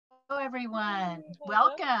Hello, everyone.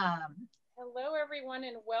 Hello. Welcome. Hello, everyone,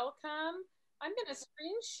 and welcome. I'm going to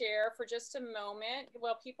screen share for just a moment.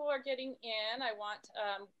 While people are getting in, I want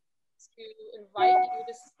to invite you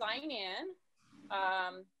to sign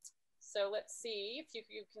in. So let's see if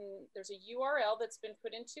you can, there's a URL that's been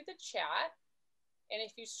put into the chat. And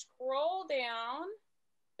if you scroll down,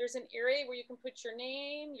 there's an area where you can put your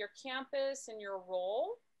name, your campus, and your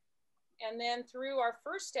role. And then through our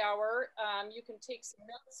first hour, you can take some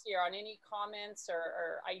notes here on any comments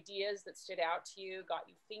or ideas that stood out to you, got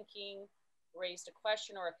you thinking, raised a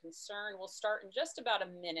question or a concern. We'll start in just about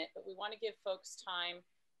a minute, but we want to give folks time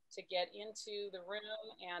to get into the room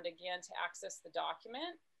and again to access the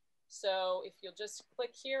document. So if you'll just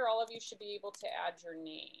click here, all of you should be able to add your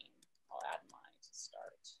name. I'll add mine to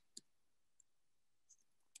start.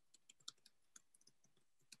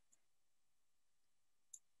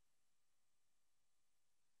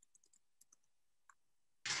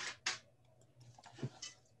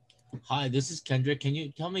 Hi, this is Kendrick. Can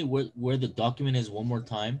you tell me where the document is one more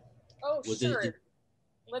time? Oh, sure.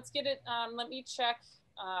 Let's get it. Let me check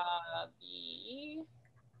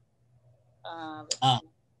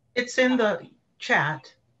it's in the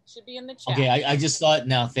chat. Should be in the chat. Okay, I just saw it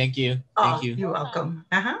now. Thank you. Thank you. You're welcome.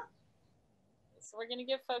 So we're going to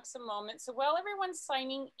give folks a moment. So while everyone's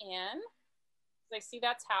signing in, I see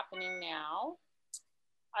that's happening now,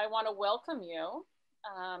 I want to welcome you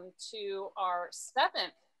to our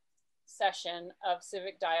 7th session of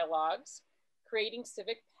Civic Dialogues, Creating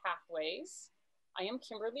Civic Pathways. I am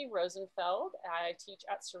Kimberly Rosenfeld. I teach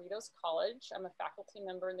at Cerritos College. I'm a faculty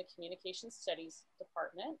member in the Communication Studies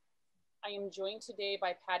Department. I am joined today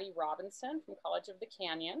by Patty Robinson from College of the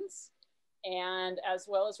Canyons, and as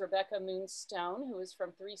well as Rebecca Moonstone, who is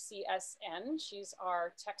from 3CSN. She's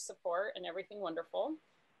our tech support and everything wonderful.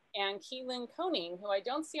 And Keelan Koning, who I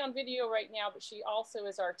don't see on video right now, but she also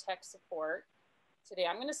is our tech support today.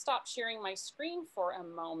 I'm going to stop sharing my screen for a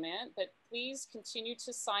moment, but please continue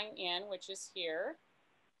to sign in, which is here.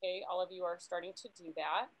 Okay, all of you are starting to do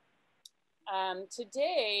that.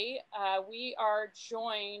 Today, we are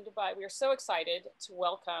joined by, we are so excited to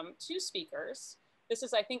welcome 2 speakers. This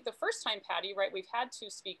is, I think, the first time, Patty, right? We've had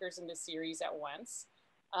 2 speakers in this series at once.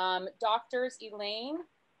 Doctors Elaine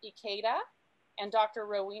Ikeda and Dr.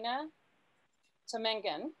 Rowena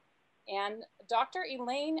Tomaneng. And Dr.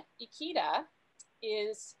 Elaine Ikeda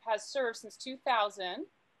has served since 2000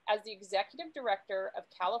 as the Executive Director of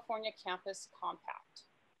California Campus Compact.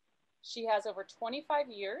 She has over 25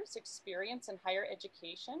 years experience in higher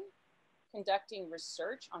education, conducting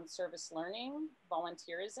research on service learning,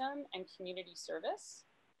 volunteerism, and community service,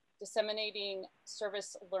 disseminating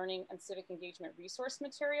service learning and civic engagement resource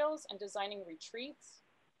materials, and designing retreats,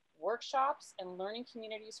 workshops, and learning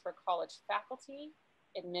communities for college faculty,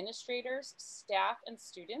 administrators, staff, and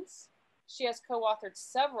students. She has co-authored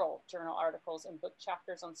several journal articles and book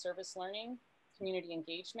chapters on service learning, community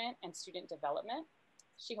engagement, and student development.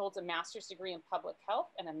 She holds a master's degree in public health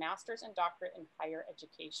and a master's and doctorate in higher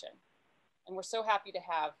education. And we're so happy to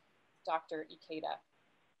have Dr. Ikeda.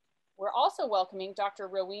 We're also welcoming Dr.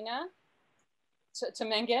 Rowena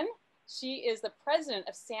Tomaneng. She is the president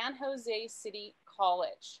of San Jose City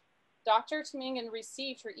College. Dr. Tomaneng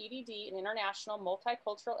received her EDD in International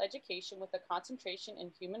Multicultural Education with a concentration in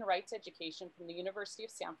Human Rights Education from the University of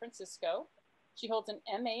San Francisco. She holds an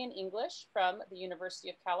MA in English from the University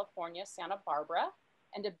of California, Santa Barbara,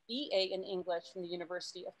 and a BA in English from the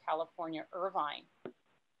University of California, Irvine.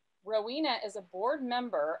 Rowena is a board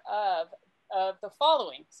member of the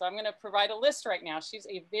following. So I'm going to provide a list right now. She's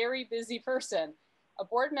a very busy person. A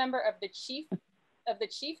board member of the Chief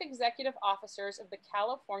Executive Officers of the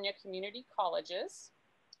California Community Colleges,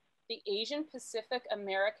 the Asian Pacific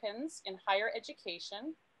Americans in Higher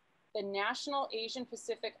Education, the National Asian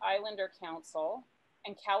Pacific Islander Council,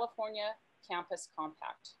 and California Campus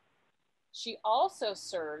Compact. She also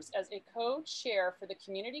serves as a co-chair for the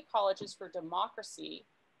Community Colleges for Democracy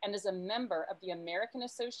and is a member of the American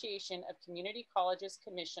Association of Community Colleges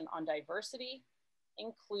Commission on Diversity,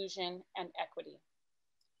 Inclusion, and Equity.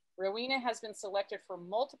 Rowena has been selected for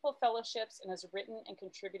multiple fellowships and has written and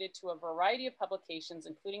contributed to a variety of publications,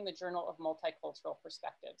 including the Journal of Multicultural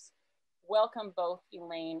Perspectives. Welcome both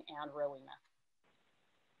Elaine and Rowena.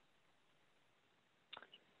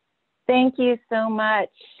 Thank you so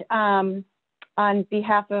much. On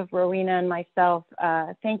behalf of Rowena and myself,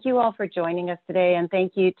 thank you all for joining us today, and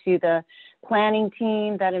thank you to the planning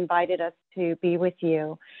team that invited us to be with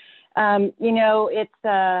you. You know,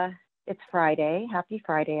 it's Friday. Happy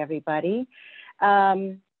Friday, everybody.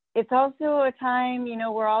 It's also a time, you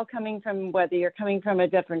know, we're all coming from, whether you're coming from a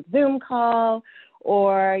different Zoom call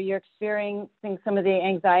or you're experiencing some of the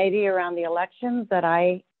anxiety around the elections that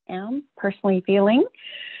I am personally feeling,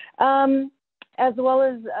 as well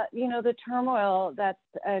as, you know, the turmoil that's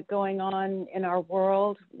going on in our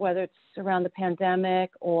world, whether it's around the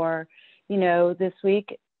pandemic or, you know, this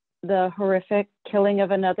week, the horrific killing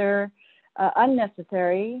of another,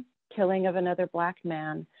 unnecessary killing of another Black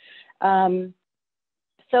man.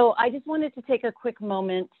 So I just wanted to take a quick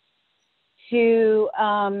moment to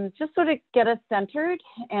just sort of get us centered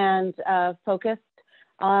and focused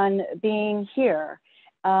on being here.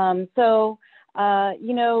 You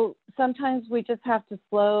know, sometimes we just have to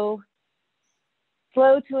slow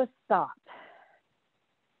to a stop.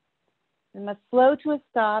 We must slow to a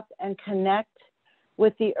stop and connect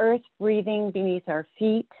with the earth breathing beneath our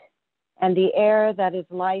feet and the air that is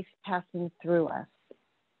life passing through us.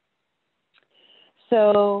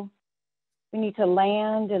 So we need to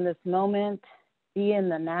land in this moment, be in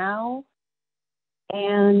the now,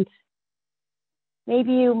 and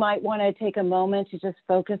maybe you might want to take a moment to just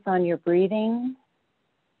focus on your breathing.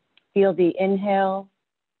 Feel the inhale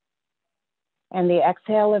and the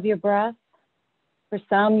exhale of your breath. For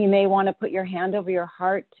some, you may want to put your hand over your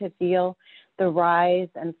heart to feel the rise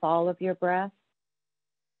and fall of your breath.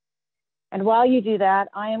 And while you do that,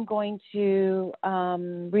 I am going to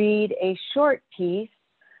read a short piece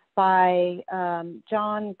by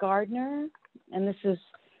John Gardner, and this is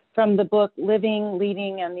from the book Living,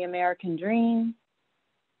 Leading, and the American Dream.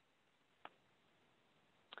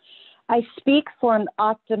 I speak for an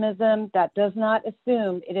optimism that does not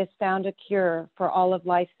assume it has found a cure for all of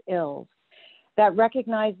life's ills, that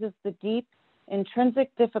recognizes the deep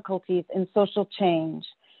intrinsic difficulties in social change,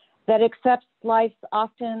 that accepts life's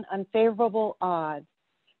often unfavorable odds,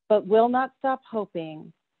 but will not stop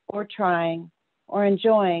hoping or trying or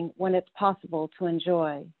enjoying when it's possible to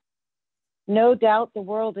enjoy. No doubt the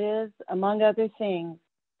world is, among other things,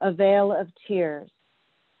 a vale of tears.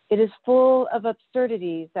 It is full of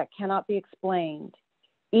absurdities that cannot be explained,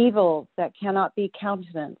 evils that cannot be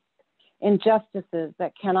countenanced, injustices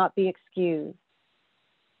that cannot be excused.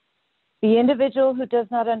 The individual who does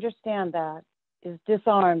not understand that is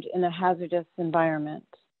disarmed in a hazardous environment.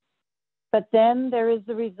 But then there is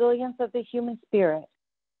the resilience of the human spirit.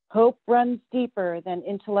 Hope runs deeper than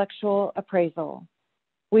intellectual appraisal.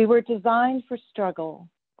 We were designed for struggle,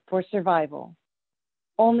 for survival.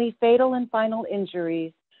 Only fatal and final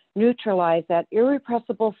injuries neutralize that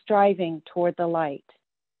irrepressible striving toward the light.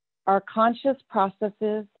 Our conscious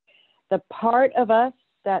processes, the part of us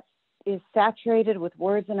that is saturated with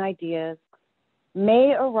words and ideas,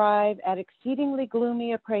 may arrive at exceedingly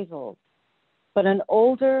gloomy appraisals, but an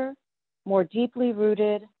older, more deeply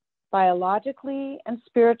rooted, biologically and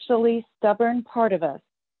spiritually stubborn part of us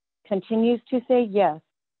continues to say yes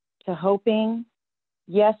to hoping,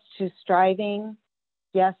 yes to striving,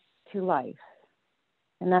 yes to life.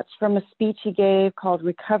 And that's from a speech he gave called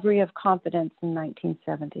Recovery of Confidence in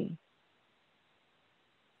 1970.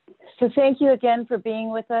 So thank you again for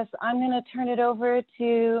being with us. I'm going to turn it over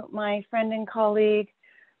to my friend and colleague,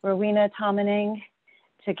 Rowena Tomaneng,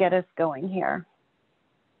 to get us going here.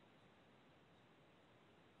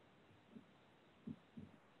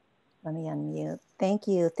 Let me unmute. Thank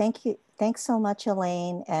you. Thank you. Thanks so much,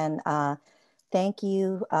 Elaine. And thank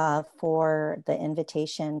you for the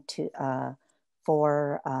invitation to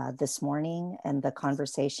for this morning and the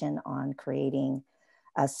conversation on creating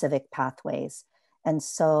civic pathways. And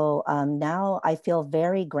so now I feel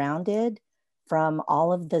very grounded from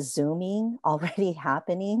all of the Zooming already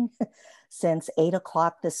happening since 8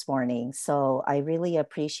 o'clock this morning. So I really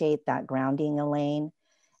appreciate that grounding, Elaine.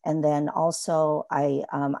 And then also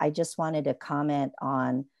I just wanted to comment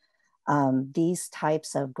on these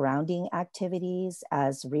types of grounding activities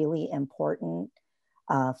as really important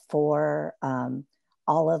for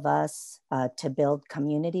all of us to build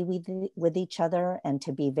community with each other and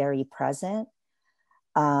to be very present.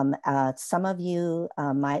 Some of you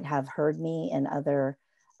might have heard me in other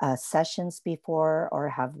sessions before or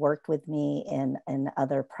have worked with me in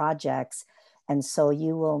other projects. And so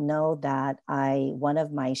you will know that one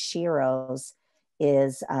of my sheroes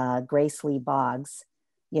is Grace Lee Boggs,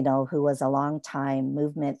 you know, who was a longtime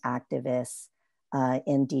movement activist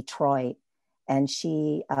in Detroit. And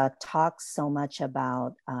she talks so much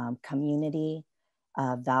about community,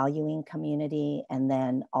 valuing community, and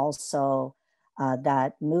then also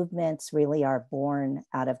that movements really are born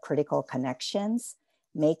out of critical connections,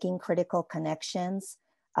 making critical connections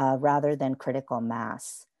rather than critical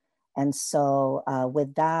mass. And so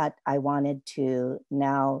with that, I wanted to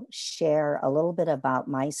now share a little bit about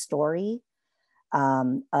my story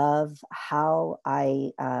of how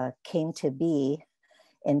I came to be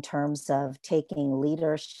in terms of taking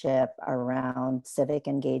leadership around civic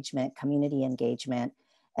engagement, community engagement,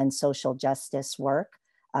 and social justice work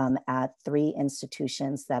at 3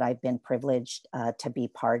 institutions that I've been privileged to be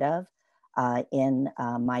part of in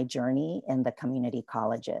my journey in the community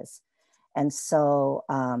colleges. And so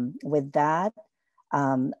with that,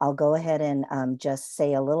 I'll go ahead and just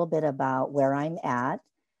say a little bit about where I'm at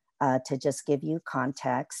to just give you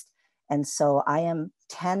context. And so I am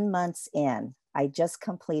 10 months in. I just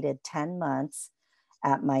completed 10 months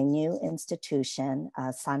at my new institution,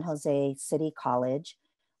 San Jose City College,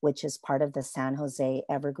 which is part of the San Jose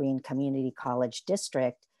Evergreen Community College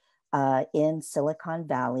District in Silicon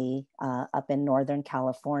Valley, up in Northern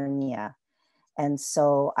California. And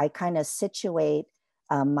so I kind of situate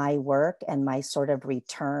my work and my sort of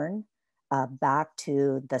return back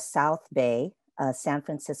to the South Bay, San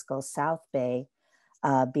Francisco South Bay,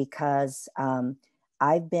 because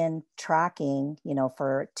I've been tracking, you know,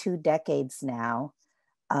 for 2 decades now,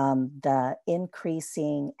 the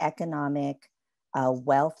increasing economic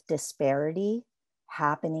wealth disparity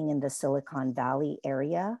happening in the Silicon Valley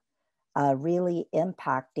area, really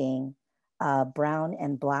impacting Brown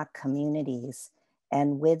and Black communities.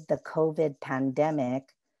 And with the COVID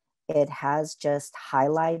pandemic, it has just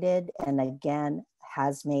highlighted and again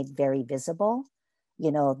has made very visible,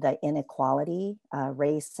 you know, the inequality,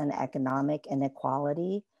 race and economic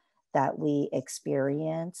inequality that we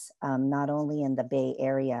experience, not only in the Bay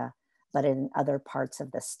Area, but in other parts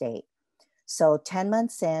of the state. So 10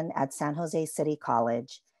 months in at San Jose City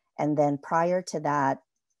College, and then prior to that,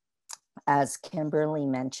 as Kimberly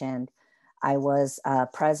mentioned, I was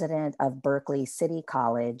president of Berkeley City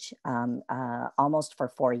College almost for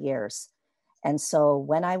 4 years. And so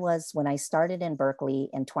when I started in Berkeley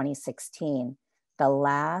in 2016, the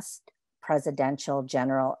last presidential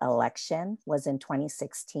general election was in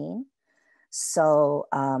 2016. So,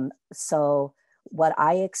 so what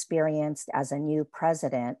I experienced as a new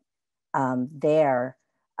president there,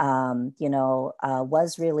 you know,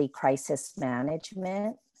 was really crisis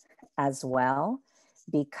management as well,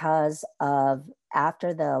 because of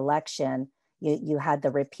after the election, you had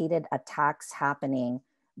the repeated attacks happening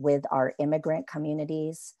with our immigrant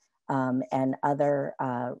communities and other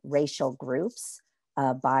racial groups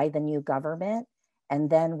by the new government. And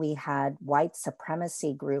then we had white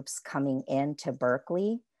supremacy groups coming into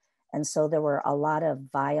Berkeley. And so there were a lot of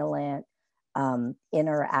violent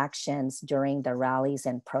interactions during the rallies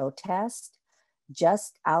and protests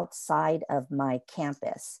just outside of my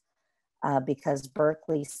campus. Because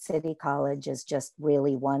Berkeley City College is just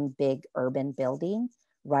really one big urban building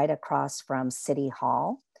right across from City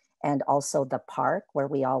Hall and also the park where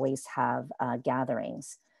we always have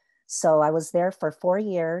gatherings. So I was there for 4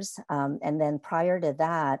 years. And then prior to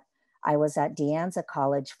that, I was at De Anza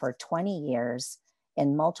College for 20 years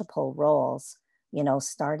in multiple roles, you know,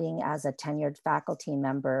 starting as a tenured faculty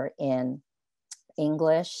member in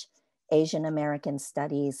English, Asian American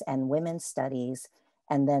Studies, and Women's Studies,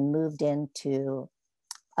 and then moved into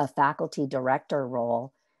a faculty director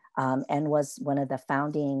role and was one of the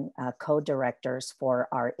founding co-directors for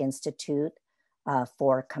our Institute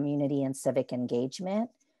for Community and Civic Engagement,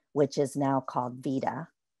 which is now called VITA,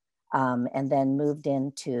 and then moved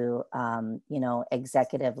into, you know,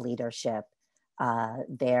 executive leadership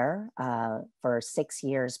there for 6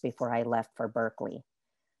 years before I left for Berkeley.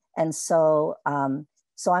 And so,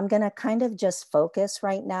 so I'm gonna kind of just focus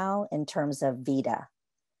right now in terms of VITA,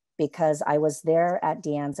 because I was there at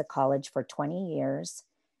De Anza College for 20 years.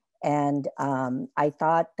 And I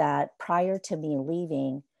thought that prior to me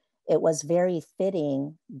leaving, it was very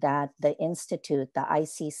fitting that the Institute, the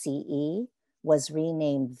ICCE, was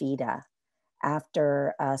renamed VITA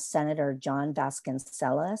after Senator John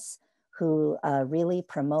Vasconcellos, who really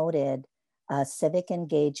promoted civic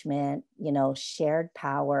engagement, you know, shared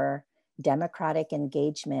power, democratic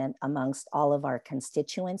engagement amongst all of our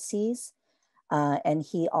constituencies. And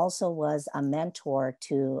he also was a mentor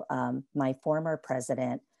to my former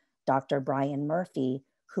president, Dr. Brian Murphy,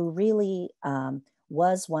 who really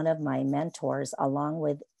was one of my mentors, along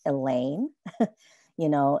with Elaine, you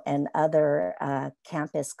know, and other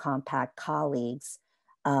Campus Compact colleagues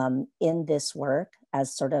in this work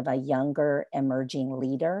as sort of a younger emerging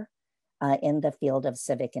leader in the field of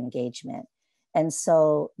civic engagement. And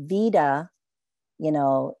so VITA, you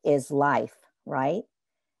know, is life, right?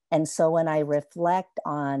 And so when I reflect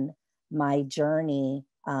on my journey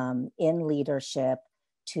in leadership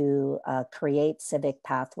to create civic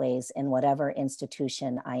pathways in whatever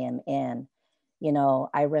institution I am in, you know,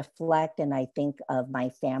 I reflect and I think of my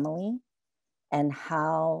family and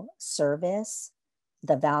how service,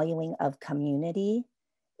 the valuing of community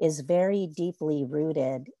is very deeply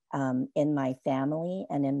rooted in my family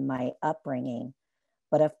and in my upbringing.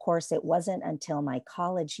 But of course, it wasn't until my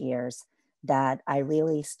college years that I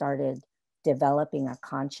really started developing a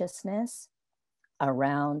consciousness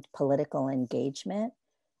around political engagement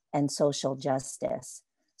and social justice.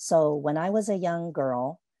 So when I was a young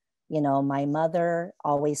girl, you know, my mother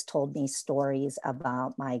always told me stories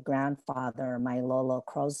about my grandfather, my Lolo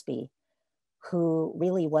Crosby, who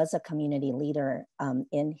really was a community leader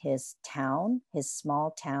in his town, his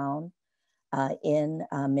small town in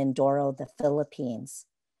Mindoro, the Philippines.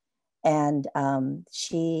 And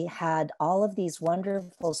she had all of these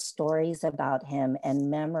wonderful stories about him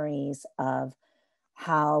and memories of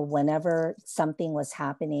how whenever something was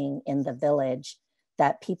happening in the village,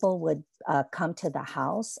 that people would come to the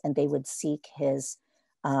house and they would seek his,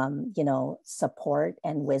 you know, support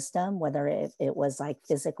and wisdom, whether it was like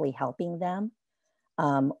physically helping them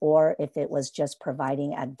or if it was just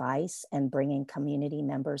providing advice and bringing community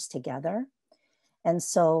members together. And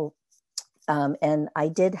so, and I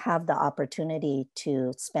did have the opportunity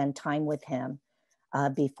to spend time with him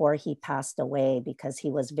before he passed away because he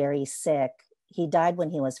was very sick. He died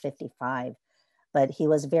when he was 55, but he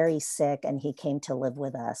was very sick and he came to live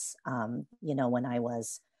with us, you know, when I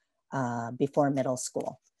was before middle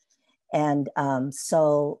school. And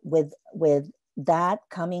so with that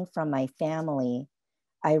coming from my family,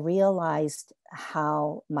 I realized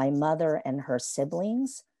how my mother and her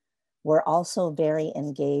siblings were also very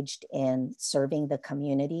engaged in serving the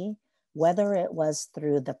community, whether it was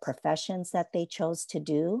through the professions that they chose to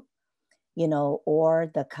do, you know, or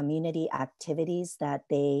the community activities that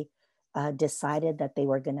they decided that they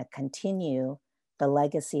were going to continue the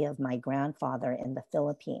legacy of my grandfather in the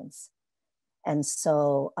Philippines. And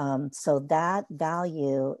so, so that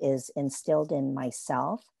value is instilled in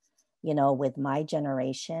myself, you know, with my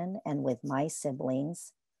generation and with my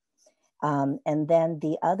siblings. And then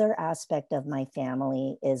the other aspect of my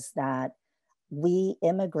family is that we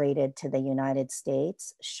immigrated to the United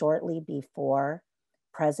States shortly before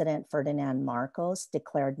President Ferdinand Marcos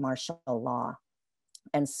declared martial law.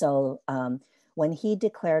 And so when he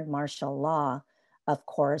declared martial law, of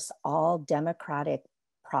course, all democratic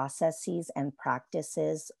processes and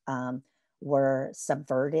practices were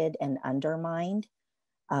subverted and undermined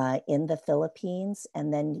in the Philippines.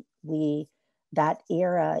 And then that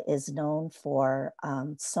era is known for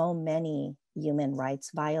so many human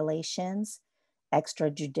rights violations,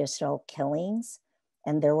 extrajudicial killings,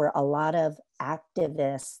 and there were a lot of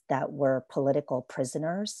activists that were political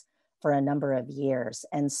prisoners for a number of years.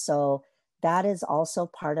 And so that is also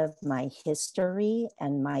part of my history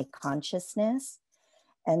and my consciousness.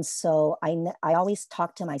 And so I always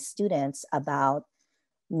talk to my students about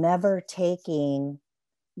never taking,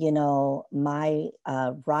 you know, my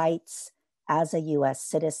rights as a US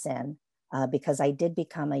citizen, because I did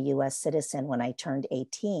become a US citizen when I turned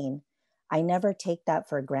 18. I never take that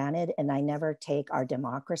for granted, and I never take our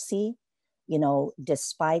democracy, you know,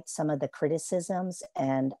 despite some of the criticisms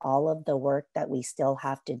and all of the work that we still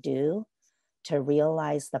have to do to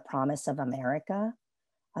realize the promise of America,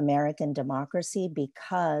 American democracy,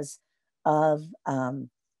 because of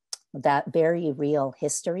that very real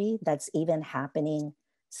history that's even happening.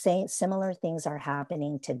 Similar things are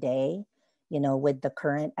happening today, you know, with the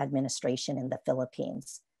current administration in the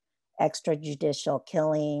Philippines. Extrajudicial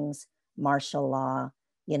killings, martial law,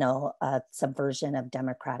 you know, subversion of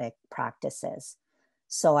democratic practices.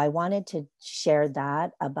 So I wanted to share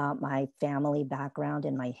that about my family background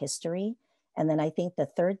and my history. And then I think the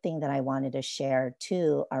third thing that I wanted to share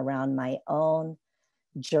too around my own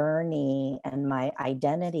journey and my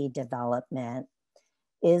identity development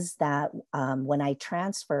is that when I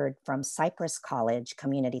transferred from Cypress College,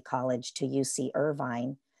 Community College, to UC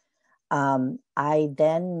Irvine, I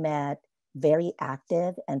then met very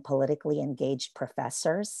active and politically engaged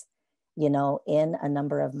professors, you know, in a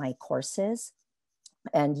number of my courses.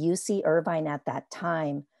 And UC Irvine at that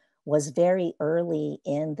time was very early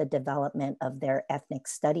in the development of their ethnic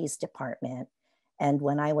studies department. And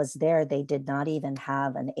when I was there, they did not even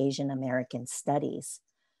have an Asian American studies.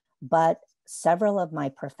 But several of my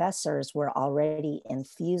professors were already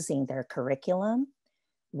infusing their curriculum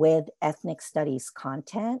with ethnic studies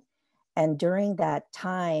content. And during that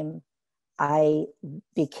time, I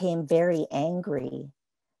became very angry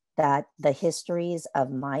that the histories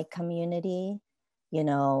of my community, you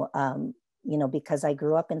know, because I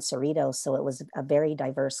grew up in Cerritos, so it was a very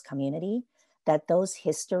diverse community, that those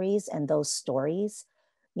histories and those stories,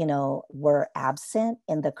 you know, were absent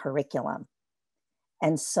in the curriculum.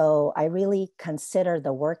 And so I really consider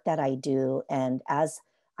the work that I do. And as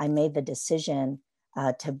I made the decision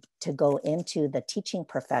to go into the teaching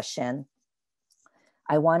profession,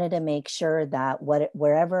 I wanted to make sure that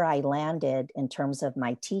wherever I landed in terms of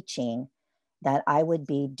my teaching, that I would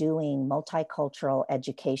be doing multicultural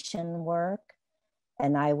education work,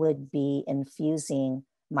 and I would be infusing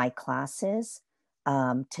my classes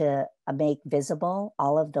to make visible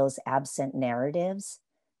all of those absent narratives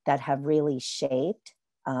that have really shaped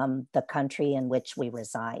the country in which we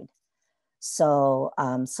reside. So,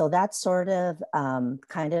 so that's sort of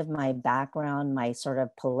kind of my background, my sort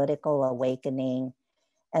of political awakening.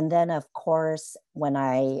 And then, of course, when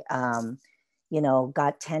I,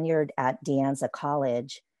 got tenured at De Anza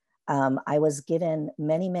College, I was given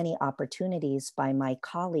many, many opportunities by my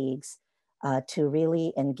colleagues to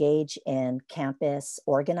really engage in campus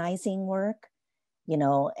organizing work,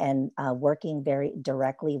 and working very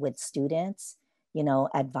directly with students,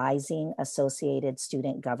 advising associated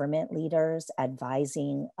student government leaders,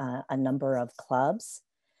 advising a number of clubs.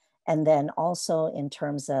 And then also in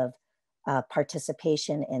terms of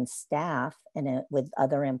participation in staff and with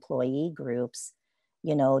other employee groups,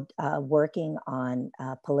 working on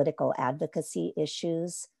political advocacy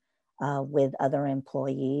issues with other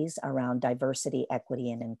employees around diversity,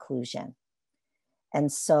 equity, and inclusion.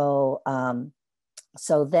 And so,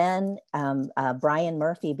 so then Brian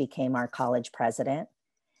Murphy became our college president.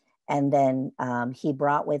 And then he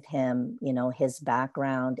brought with him, his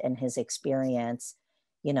background and his experience,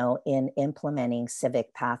 in implementing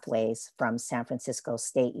civic pathways from San Francisco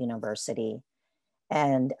State University.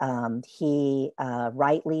 And he,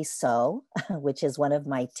 rightly so, which is one of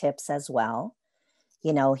my tips as well,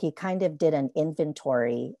 he kind of did an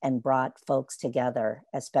inventory and brought folks together,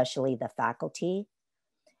 especially the faculty.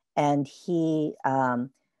 And he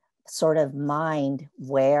sort of mined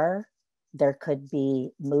where there could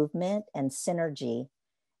be movement and synergy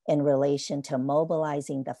in relation to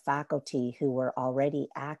mobilizing the faculty who were already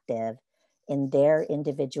active in their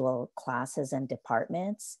individual classes and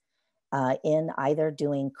departments in either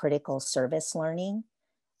doing critical service learning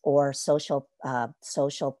or social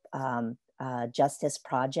justice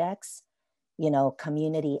projects,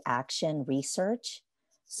 community action research.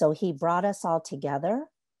 So he brought us all together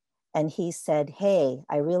and he said, hey,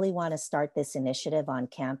 I really want to start this initiative on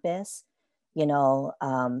campus.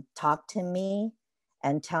 Talk to me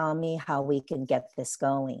and tell me how we can get this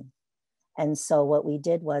going. And so what we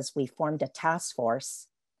did was we formed a task force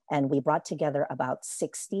and we brought together about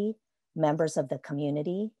 60 members of the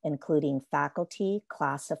community, including faculty,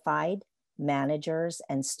 classified, managers,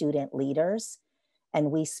 and student leaders. And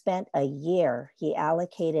we spent a year, he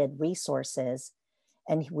allocated resources,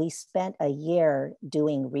 and we spent a year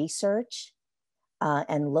doing research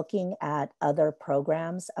and looking at other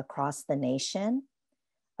programs across the nation,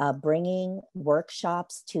 bringing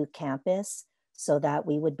workshops to campus so that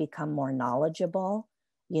we would become more knowledgeable,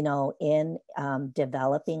 in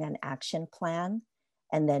developing an action plan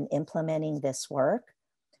and then implementing this work.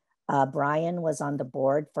 Brian was on the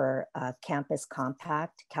board for Campus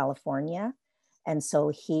Compact California. And so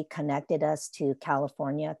he connected us to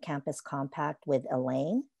California Campus Compact with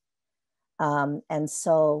Elaine. And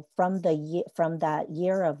so from that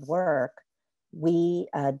year of work, we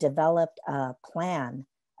developed a plan,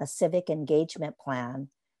 a civic engagement plan,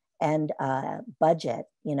 and a budget,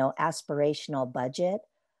 aspirational budget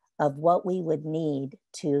of what we would need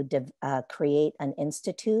to create an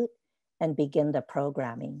institute and begin the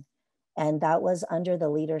programming. And that was under the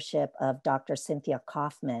leadership of Dr. Cynthia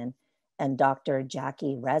Kaufman and Dr.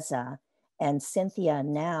 Jackie Reza. And Cynthia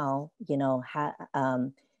now,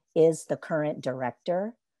 is the current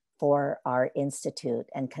director for our institute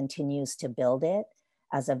and continues to build it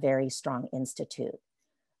as a very strong institute.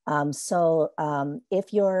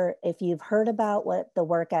 If you've heard about what the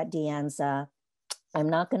work at De Anza, I'm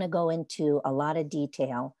not going to go into a lot of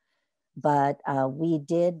detail, but we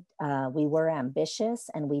were ambitious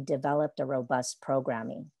and we developed a robust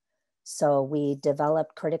programming. So we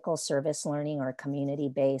developed critical service learning or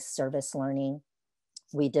community-based service learning.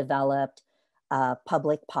 We developed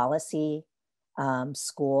public policy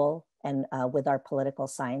school and with our political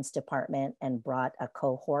science department and brought a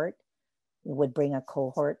cohort, would bring a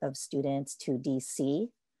cohort of students to DC.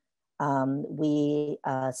 We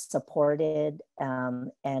supported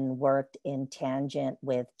and worked in tangent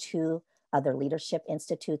with 2 other leadership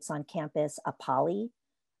institutes on campus, APALI,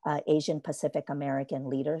 Asian Pacific American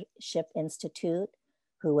Leadership Institute,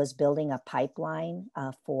 who was building a pipeline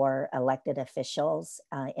for elected officials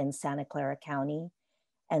in Santa Clara County,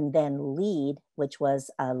 and then LEAD, which was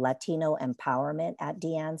Latino empowerment at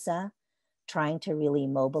De Anza, trying to really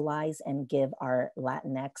mobilize and give our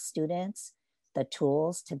Latinx students the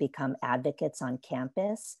tools to become advocates on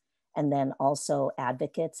campus and then also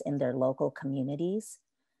advocates in their local communities.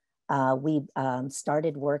 We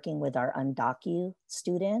started working with our undocu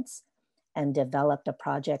students and developed a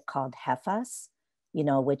project called HEFAS,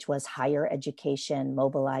 which was higher education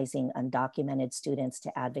mobilizing undocumented students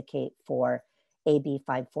to advocate for AB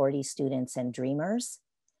 540 students and dreamers.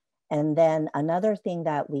 And then another thing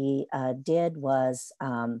that we did was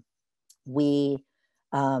we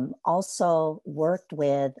also worked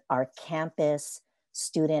with our campus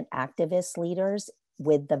student activist leaders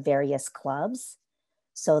with the various clubs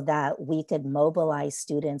so that we could mobilize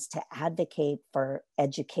students to advocate for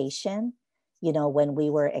education, when we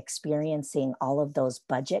were experiencing all of those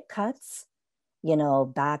budget cuts,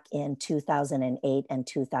 back in 2008 and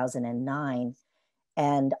 2009.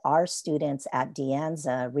 And our students at De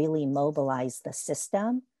Anza really mobilized the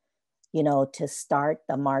system, to start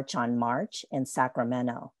the March on March in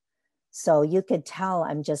Sacramento. So you could tell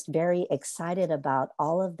I'm just very excited about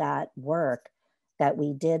all of that work that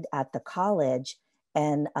we did at the college.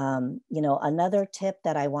 And, another tip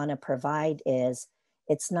that I want to provide is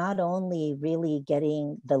it's not only really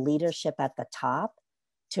getting the leadership at the top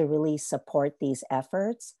to really support these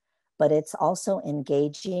efforts, but it's also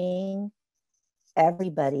engaging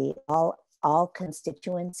everybody, all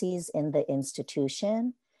constituencies in the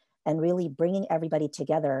institution, and really bringing everybody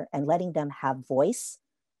together and letting them have voice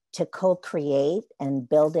to co-create and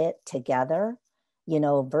build it together,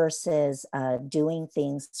 versus doing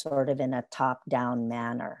things sort of in a top-down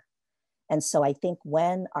manner. And so I think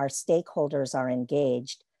when our stakeholders are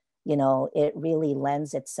engaged, it really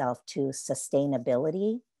lends itself to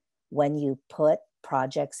sustainability when you put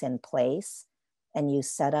projects in place and you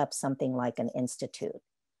set up something like an institute.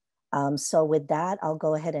 So with that, I'll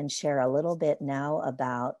go ahead and share a little bit now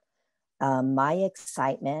about my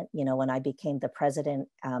excitement, when I became the president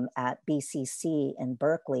at BCC in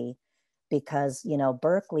Berkeley, because,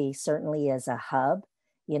 Berkeley certainly is a hub,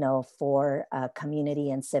 for community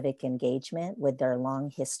and civic engagement with their long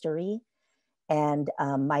history. And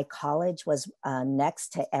my college was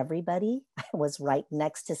next to everybody. I was right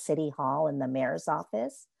next to City Hall and the mayor's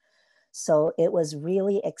office. So it was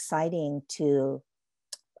really exciting to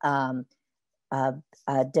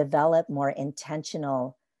develop more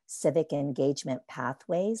intentional civic engagement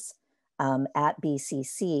pathways at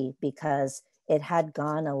BCC, because it had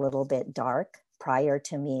gone a little bit dark prior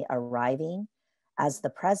to me arriving as the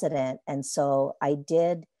president. And so I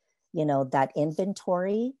did, that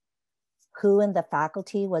inventory, who in the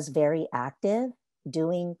faculty was very active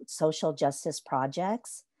doing social justice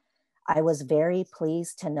projects. I was very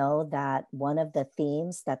pleased to know that one of the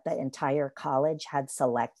themes that the entire college had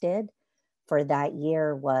selected for that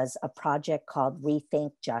year was a project called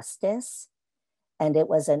Rethink Justice. And it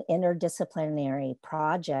was an interdisciplinary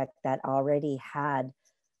project that already had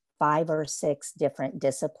 5 or 6 different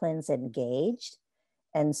disciplines engaged.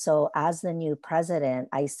 And so as the new president,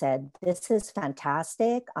 I said, this is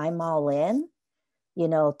fantastic. I'm all in.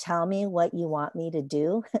 Tell me what you want me to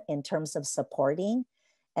do in terms of supporting.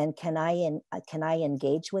 And can I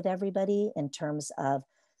engage with everybody in terms of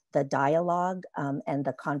the dialogue and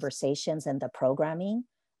the conversations and the programming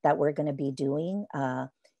that we're going to be doing,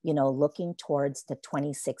 looking towards the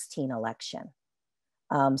 2016 election.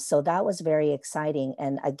 So that was very exciting.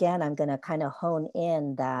 And again, I'm going to kind of hone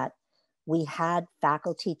in that we had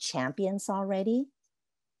faculty champions already,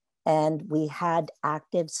 and we had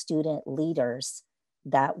active student leaders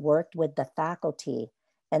that worked with the faculty.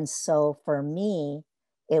 And so for me,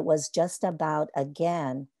 it was just about,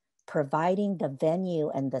 again, providing the venue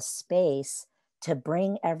and the space to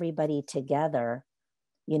bring everybody together,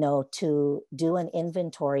 to do an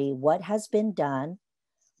inventory. What has been done?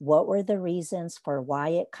 What were the reasons for why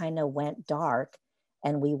it kind of went dark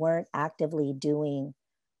and we weren't actively doing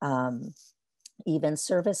even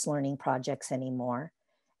service learning projects anymore?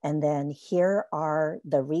 And then here are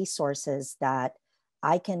the resources that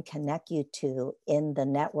I can connect you to in the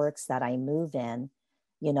networks that I move in,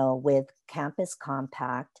 with Campus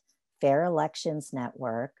Compact, Fair Elections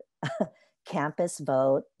Network, Campus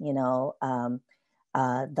Vote,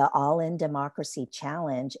 the All In Democracy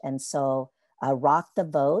Challenge. And so Rock the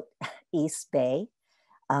Vote, East Bay,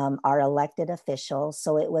 our elected officials.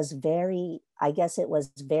 So it was very, I guess it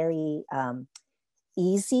was very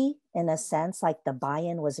easy in a sense, like the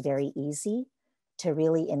buy-in was very easy to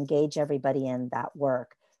really engage everybody in that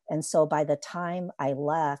work. And so by the time I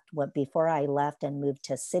left, before I left and moved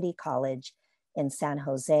to City College in San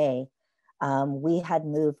Jose, we had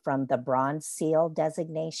moved from the Bronze Seal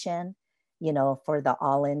designation, for the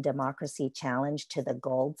All In Democracy Challenge to the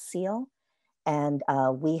Gold Seal. And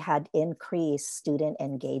we had increased student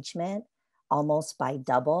engagement almost by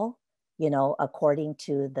double, according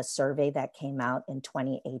to the survey that came out in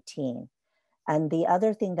 2018. And the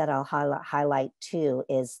other thing that I'll highlight too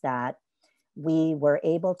is that we were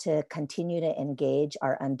able to continue to engage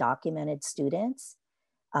our undocumented students.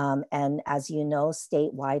 And as you know,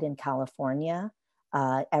 statewide in California,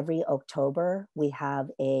 every October, we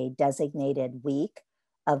have a designated week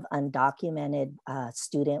of undocumented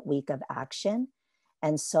student week of action.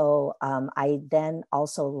 And so I then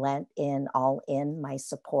also lent in my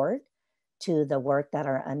support to the work that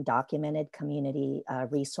our Undocumented Community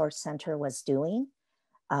Resource Center was doing.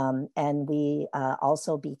 And we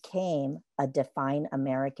also became a Define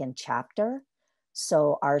American chapter.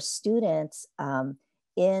 So our students,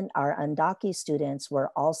 in our Undocu students, were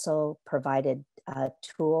also provided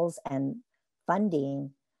tools and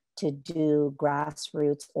funding to do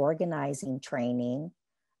grassroots organizing training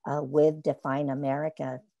with Define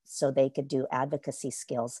America so they could do advocacy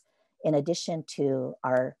skills, in addition to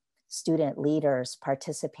our student leaders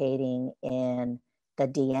participating in the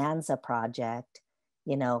DeAnza project,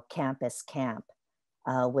 Campus Camp,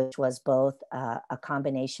 which was both a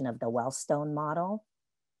combination of the Wellstone model,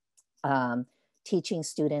 teaching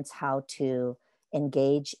students how to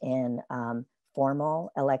engage in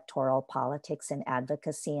formal electoral politics and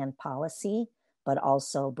advocacy and policy, but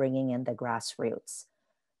also bringing in the grassroots.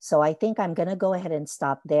 So I think I'm going to go ahead and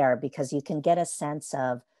stop there because you can get a sense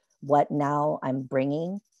of what now I'm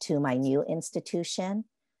bringing to my new institution.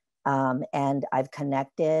 And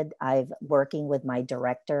I'm working with my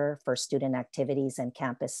director for student activities and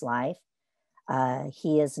campus life.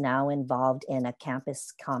 He is now involved in a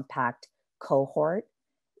campus compact cohort,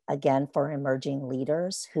 again, for emerging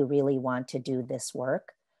leaders who really want to do this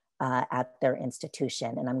work at their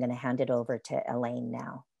institution. And I'm going to hand it over to Elaine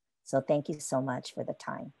now. So thank you so much for the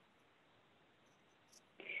time.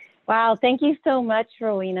 Wow, thank you so much,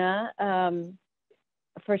 Rowena,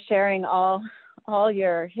 for sharing all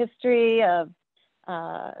your history of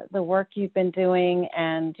the work you've been doing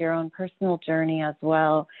and your own personal journey as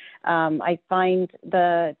well. I find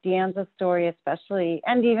the DeAnza story especially,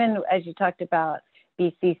 and even as you talked about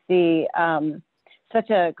BCC, such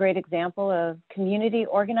a great example of community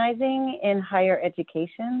organizing in higher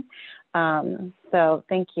education. So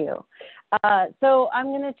thank you. So I'm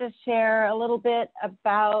going to just share a little bit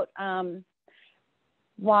about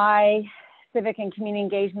why civic and community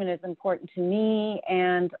engagement is important to me,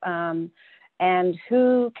 and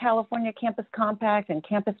who California Campus Compact and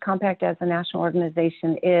Campus Compact as a national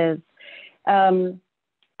organization is.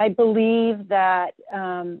 I believe that,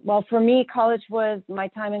 well, for me, my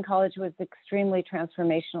time in college was extremely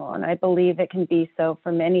transformational, and I believe it can be so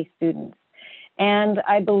for many students. And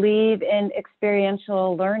I believe in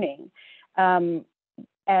experiential learning.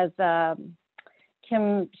 As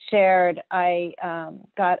Kim shared, I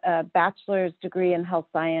got a bachelor's degree in health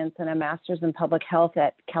science and a master's in public health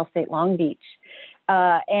at Cal State Long Beach.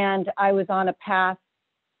 And I was on a path,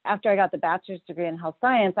 after I got the bachelor's degree in health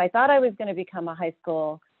science, I thought I was going to become a high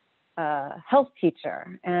school health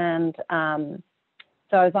teacher. And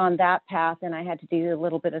so I was on that path, and I had to do a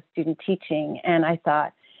little bit of student teaching. And I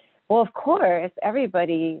thought, well, of course,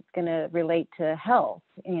 everybody's going to relate to health.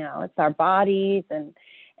 It's our bodies.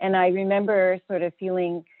 And I remember sort of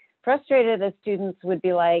feeling frustrated that students would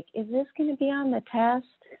be like, is this going to be on the test?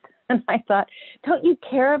 And I thought, don't you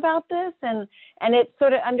care about this? And it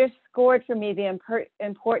sort of underscored for me the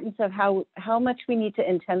importance of how much we need to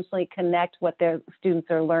intentionally connect what their students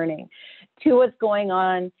are learning to what's going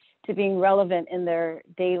on, to being relevant in their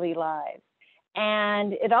daily lives.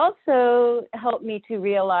 And it also helped me to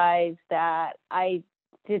realize that I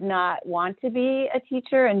did not want to be a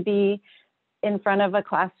teacher and be in front of a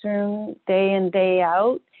classroom day in, day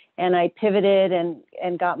out. And I pivoted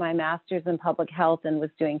and got my master's in public health and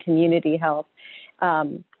was doing community health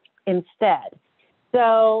instead.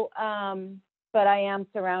 So, but I am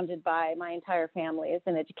surrounded by, my entire family is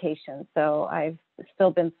in education. So I've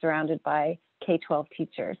still been surrounded by K-12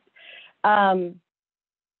 teachers.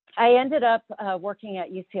 I ended up working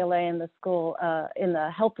at UCLA in the school, in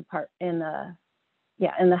the health department, in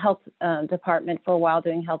the health department for a while,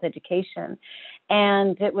 doing health education.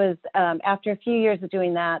 And it was after a few years of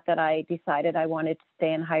doing that I decided I wanted to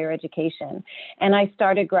stay in higher education. And I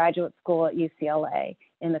started graduate school at UCLA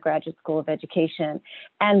in the Graduate School of Education.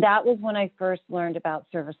 And that was when I first learned about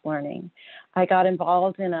service learning. I got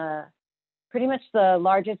involved in pretty much the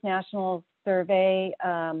largest national survey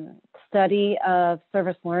study of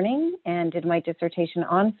service learning and did my dissertation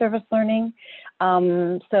on service learning.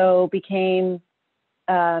 So became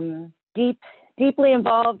deeply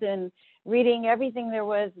involved in reading everything there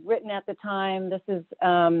was written at the time. This is,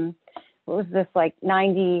 what was this, like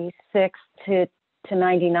 96 to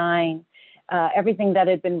 99. everything that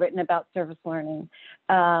had been written about service learning.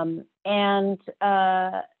 And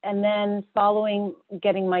then following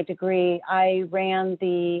getting my degree, I ran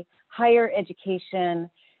the higher education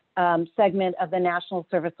segment of the National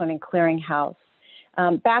Service Learning Clearinghouse.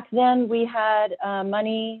 Back then, we had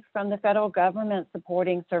money from the federal government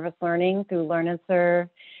supporting service learning through Learn and Serve.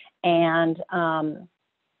 And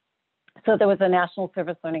so there was a National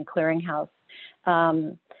Service Learning Clearinghouse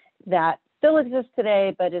that still exists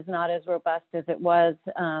today, but is not as robust as it was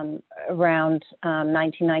around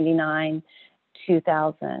 1999,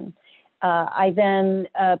 2000. I then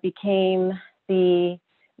I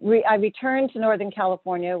returned to Northern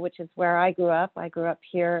California, which is where I grew up. I grew up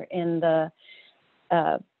here in the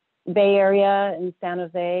Bay Area in San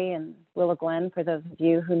Jose and Willow Glen, for those of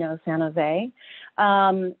you who know San Jose.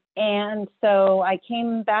 And so I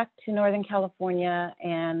came back to Northern California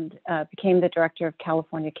and became the director of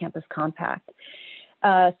California Campus Compact.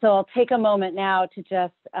 So I'll take a moment now to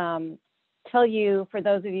just tell you, for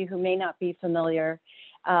those of you who may not be familiar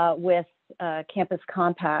with Campus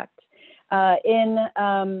Compact, in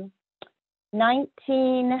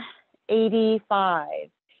 1985,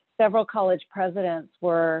 several college presidents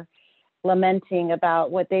were lamenting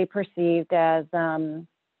about what they perceived as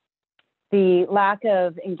the lack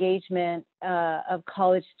of engagement of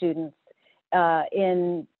college students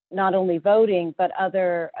in not only voting, but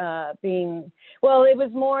other well, it was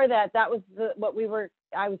more that was what we were,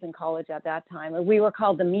 I was in college at that time, and we were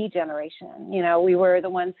called the me generation. You know, we were the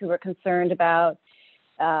ones who were concerned about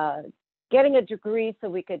getting a degree so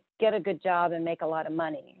we could get a good job and make a lot of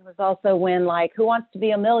money. It was also when, like, Who Wants to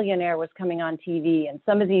Be a Millionaire was coming on TV, and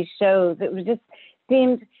some of these shows, it was just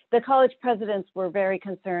seemed the college presidents were very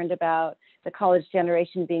concerned about the college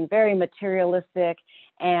generation being very materialistic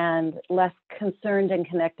and less concerned and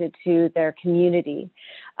connected to their community.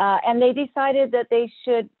 And they decided that they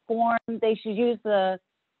should use the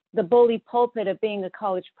bully pulpit of being a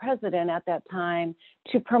college president at that time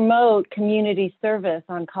to promote community service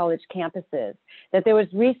on college campuses. That there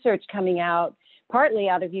was research coming out, partly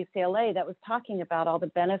out of UCLA, that was talking about all the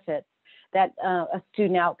benefits that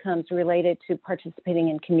student outcomes related to participating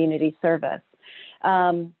in community service.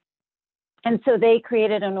 And so they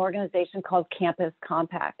created an organization called Campus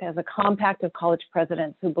Compact, as a compact of college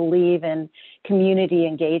presidents who believe in community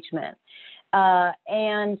engagement.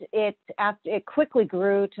 And it quickly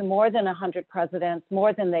grew to more than 100 presidents,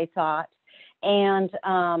 more than they thought. And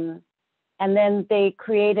then they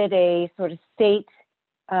created a sort of state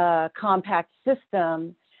compact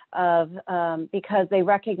system of, because they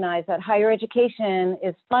recognize that higher education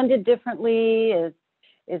is funded differently, is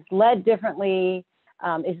led differently,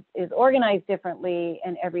 is organized differently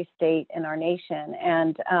in every state in our nation.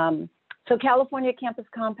 And so California Campus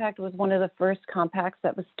Compact was one of the first compacts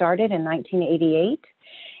that was started in 1988.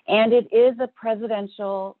 And it is a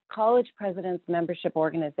presidential college presidents membership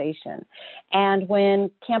organization. And when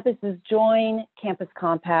campuses join Campus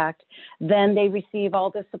Compact, then they receive all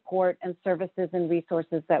the support and services and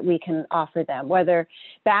resources that we can offer them. Whether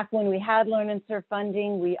back when we had Learn and Serve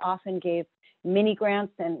funding, we often gave mini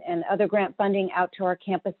grants and other grant funding out to our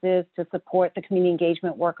campuses to support the community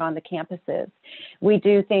engagement work on the campuses. We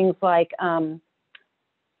do things like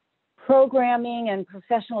programming and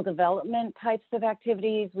professional development types of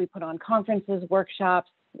activities. We put on conferences,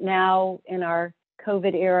 workshops. Now in our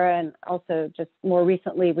COVID era, and also just more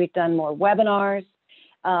recently, we've done more webinars,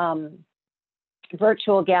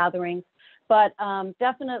 virtual gatherings, but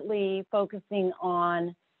definitely focusing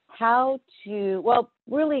on how to, well,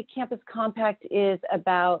 really Campus Compact is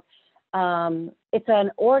about, it's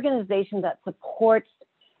an organization that supports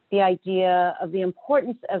the idea of the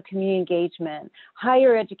importance of community engagement,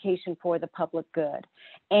 higher education for the public good.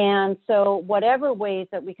 And so whatever ways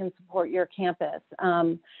that we can support your campus,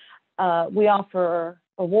 we offer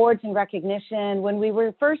awards and recognition. When we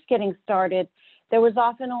were first getting started, there was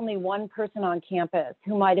often only one person on campus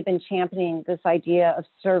who might have been championing this idea of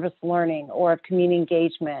service learning or of community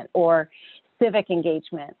engagement or civic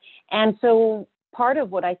engagement. And so part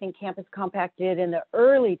of what I think Campus Compact did in the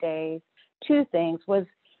early days, two things, was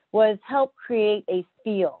help create a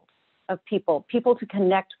field of people to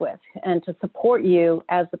connect with and to support you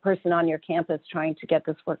as the person on your campus trying to get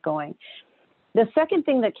this work going. The second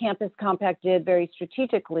thing that Campus Compact did very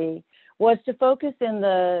strategically was to focus in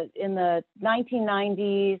the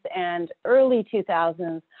 1990s and early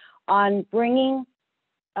 2000s on bringing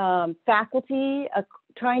faculty,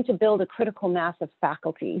 trying to build a critical mass of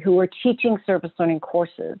faculty who were teaching service learning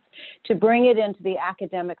courses, to bring it into the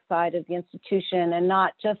academic side of the institution and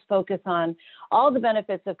not just focus on all the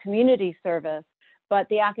benefits of community service, but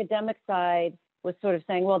the academic side was sort of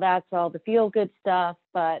saying, well, that's all the feel-good stuff,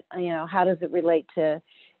 but how does it relate to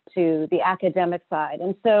the academic side?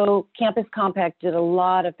 And so Campus Compact did a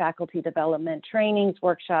lot of faculty development trainings,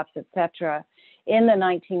 workshops, et cetera, in the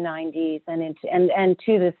 1990s, and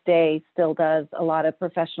to this day still does a lot of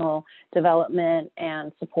professional development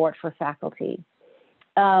and support for faculty.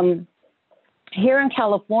 Here in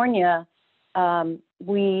California,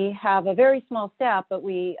 we have a very small staff, but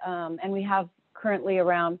we have currently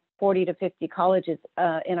around 40 to 50 colleges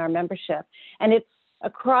in our membership, and it's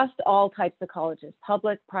across all types of colleges: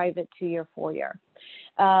 public, private, 2-year, 4-year.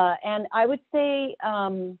 And I would say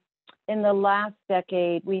in the last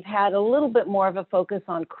decade, we've had a little bit more of a focus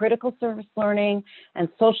on critical service learning and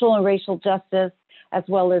social and racial justice, as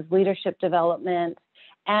well as leadership development.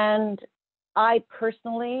 And I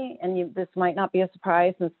personally, and this might not be a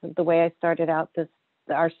surprise since the way I started out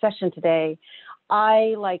our session today,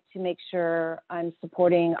 I like to make sure I'm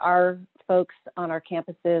supporting our folks on our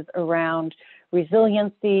campuses around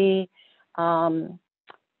resiliency and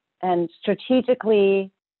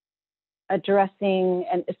strategically addressing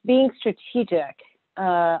and being strategic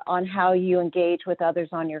on how you engage with others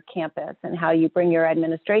on your campus and how you bring your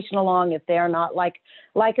administration along if they're not like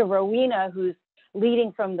a Rowena who's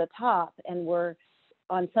leading from the top. And we're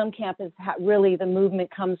on some campuses, really the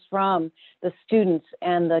movement comes from the students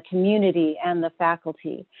and the community and the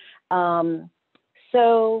faculty.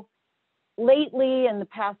 So lately, in the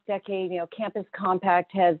past decade, Campus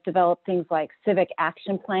Compact has developed things like civic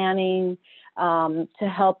action planning to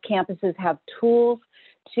help campuses have tools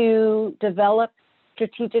to develop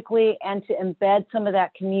strategically and to embed some of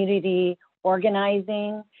that community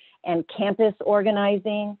organizing and campus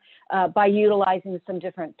organizing by utilizing some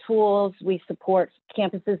different tools. We support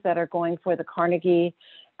campuses that are going for the Carnegie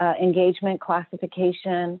engagement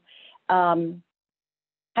classification.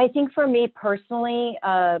 I think for me personally,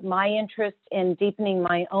 my interest in deepening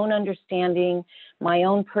my own understanding, my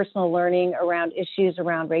own personal learning around issues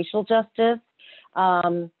around racial justice,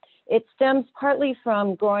 it stems partly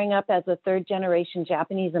from growing up as a third-generation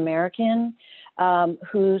Japanese American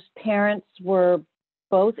whose parents were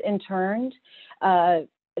both interned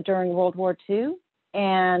during World War II.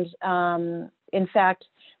 And in fact,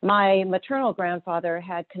 my maternal grandfather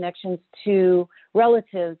had connections to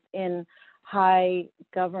relatives in high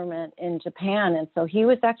government in Japan. And so he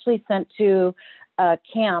was actually sent to a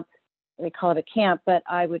camp. We call it a camp, but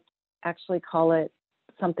I would actually call it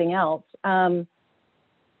something else.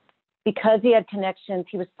 Because he had connections,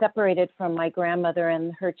 he was separated from my grandmother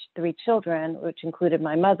and her 3 children, which included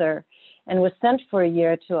my mother, and was sent for a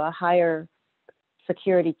year to a higher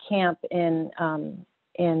security camp in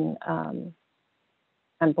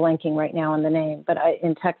I'm blanking right now on the name, but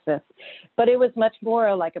in Texas. But it was much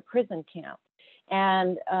more like a prison camp.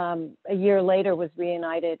 And a year later was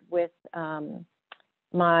reunited with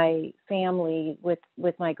my family, with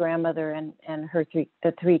my grandmother and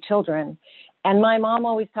the 3 children. And my mom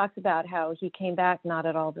always talks about how he came back not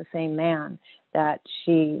at all the same man that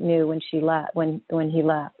she knew when she left, when he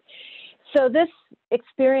left. So this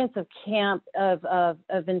experience of camp, of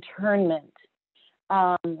internment,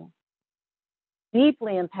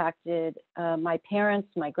 deeply impacted my parents,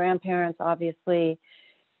 my grandparents, obviously,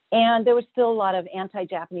 and there was still a lot of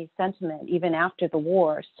anti-Japanese sentiment even after the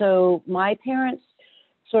war. So my parents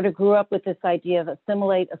sort of grew up with this idea of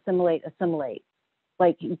assimilate, assimilate, assimilate.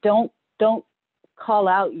 Like don't call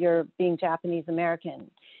out you're being Japanese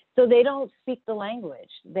American. So they don't speak the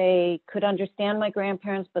language. They could understand my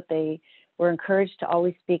grandparents, but they were encouraged to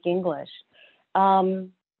always speak English.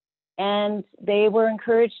 And they were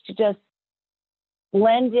encouraged to just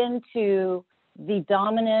blend into the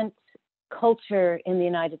dominant culture in the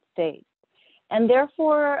United States. And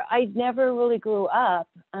therefore, I never really grew up,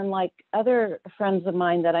 unlike other friends of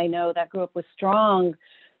mine that I know that grew up with strong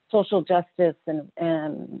social justice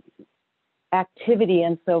and activity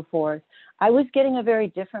and so forth. I was getting a very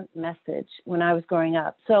different message when I was growing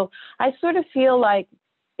up. So I sort of feel like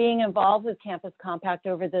being involved with Campus Compact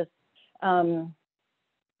over this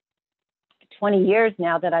 20 years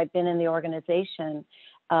now that I've been in the organization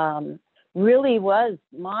really was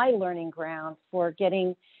my learning ground for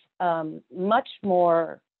getting much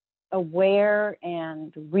more aware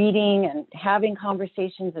and reading and having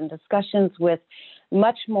conversations and discussions with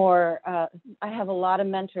much more. I have a lot of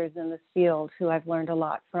mentors in this field who I've learned a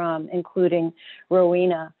lot from, including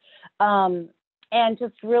Rowena, and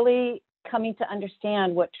just really coming to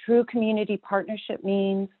understand what true community partnership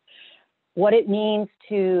means, what it means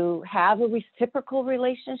to have a reciprocal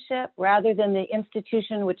relationship rather than the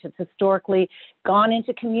institution which has historically gone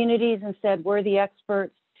into communities and said, we're the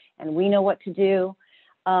experts and we know what to do.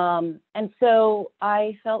 And so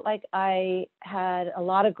I felt like I had a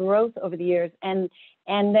lot of growth over the years, and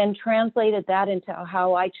then translated that into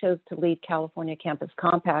how I chose to lead California Campus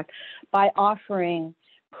Compact by offering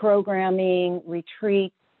programming,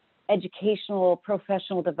 retreats, educational,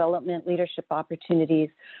 professional development, leadership opportunities,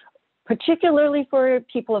 particularly for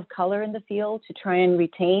people of color in the field, to try and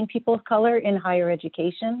retain people of color in higher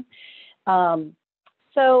education.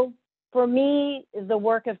 So for me, the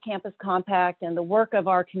work of Campus Compact and the work of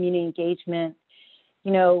our community engagement,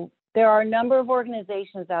 you know, there are a number of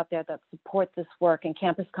organizations out there that support this work, and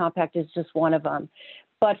Campus Compact is just one of them.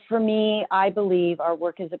 But for me, I believe our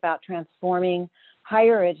work is about transforming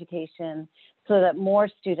higher education so that more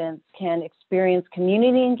students can experience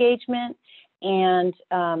community engagement, and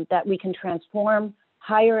that we can transform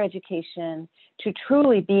higher education to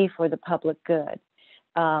truly be for the public good.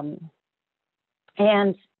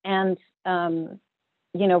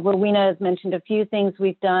 You know, Rowena has mentioned a few things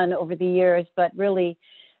we've done over the years, but really,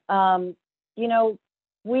 you know,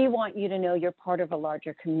 we want you to know you're part of a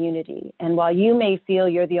larger community. And while you may feel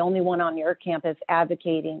you're the only one on your campus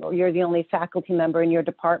advocating, or you're the only faculty member in your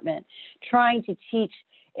department trying to teach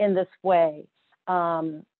in this way,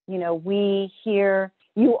 you know, we hear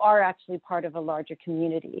you are actually part of a larger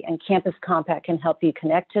community, and Campus Compact can help you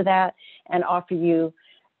connect to that and offer you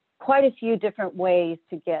quite a few different ways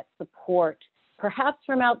to get support, perhaps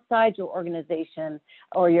from outside your organization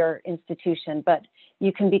or your institution, but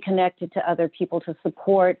you can be connected to other people to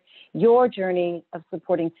support your journey of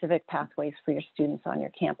supporting civic pathways for your students on your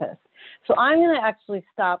campus. So I'm going to actually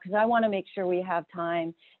stop because I want to make sure we have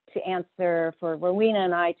time to answer, for Rowena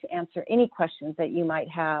and I to answer any questions that you might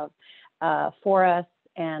have for us.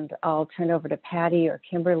 And I'll turn over to Patty or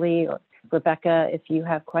Kimberly or Rebecca if you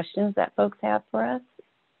have questions that folks have for us.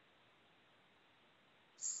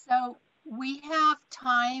 So we have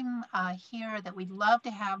time here that we'd love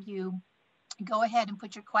to have you go ahead and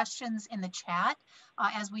put your questions in the chat,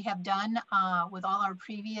 as we have done with all our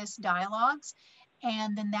previous dialogues.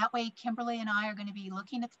 And then that way, Kimberly and I are going to be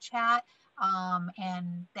looking at the chat,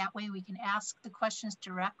 and that way we can ask the questions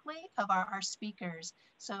directly of our speakers.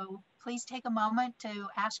 So please take a moment to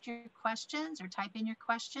ask your questions or type in your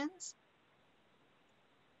questions.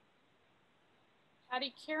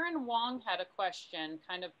 Patty, Karen Wong had a question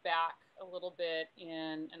kind of back a little bit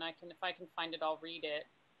in, and if I can find it, I'll read it.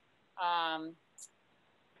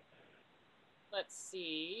 Let's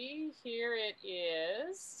see, here it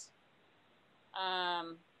is.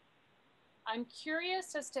 I'm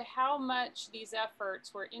curious as to how much these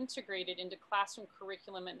efforts were integrated into classroom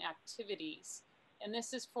curriculum and activities. And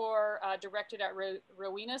this is for directed at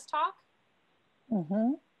Rowena's talk.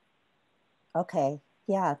 Mm-hmm. Okay,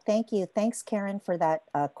 yeah, thank you. Thanks, Karen, for that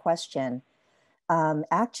question.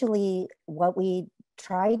 Actually, what we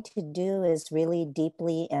tried to do is really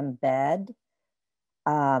deeply embed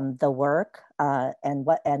the work, and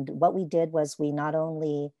what we did was we not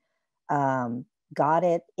only got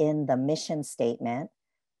it in the mission statement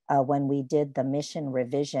when we did the mission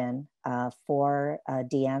revision for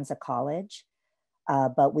De Anza College,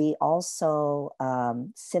 but we also,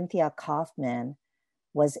 Cynthia Kaufman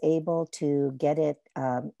was able to get it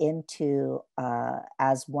into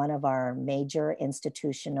as one of our major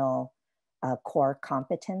institutional core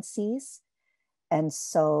competencies. And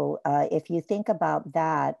so if you think about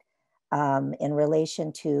that in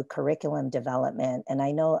relation to curriculum development, and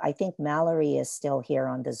I think Mallory is still here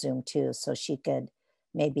on the Zoom too, so she could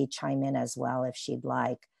maybe chime in as well if she'd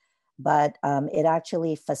like. But it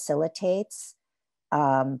actually facilitates,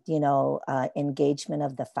 engagement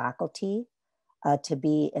of the faculty to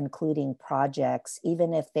be including projects,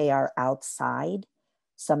 even if they are outside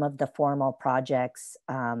some of the formal projects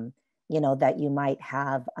that you might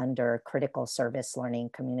have under critical service learning,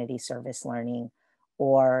 community service learning,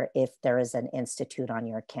 or if there is an institute on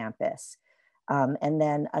your campus. And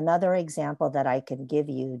then another example that I can give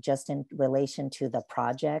you just in relation to the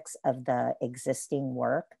projects of the existing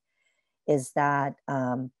work is that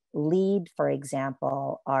LEAD, for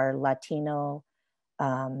example, our Latino,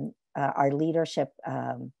 our leadership,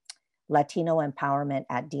 Latino Empowerment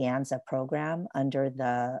at De Anza program under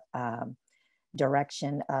the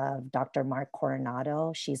direction of Dr. Mark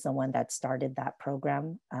Coronado. She's the one that started that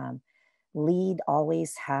program. LEAD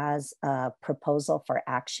always has a proposal for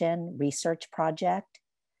action research project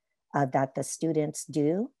that the students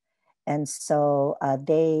do. And so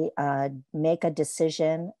they make a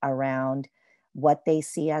decision around what they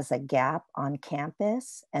see as a gap on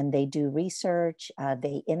campus, and they do research,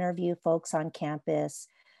 they interview folks on campus,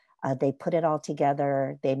 they put it all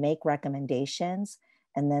together, they make recommendations,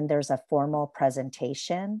 and then there's a formal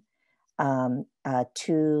presentation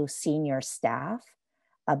to senior staff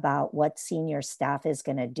about what senior staff is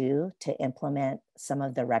going to do to implement some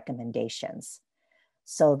of the recommendations.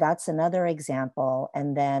 So that's another example.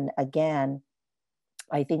 And then again,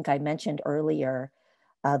 I think I mentioned earlier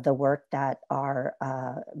the work that our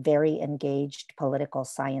very engaged political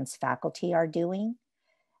science faculty are doing.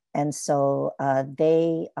 And so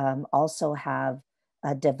they also have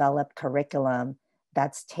developed curriculum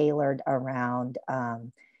that's tailored around,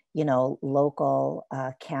 local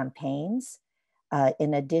campaigns,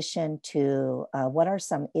 in addition to what are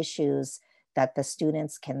some issues that the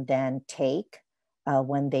students can then take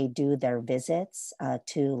when they do their visits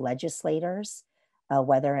to legislators,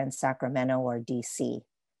 whether in Sacramento or DC.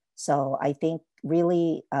 So I think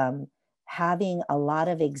really having a lot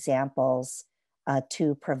of examples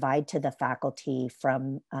to provide to the faculty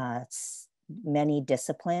from many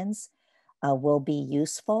disciplines will be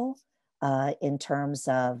useful in terms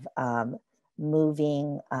of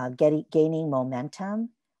gaining momentum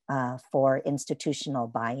for institutional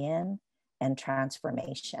buy-in and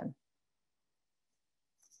transformation.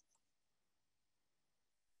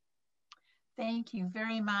 Thank you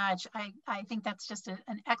very much. I think that's just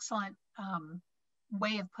an excellent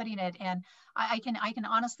way of putting it. And I can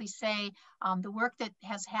honestly say the work that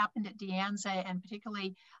has happened at De Anza, and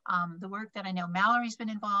particularly the work that I know Mallory's been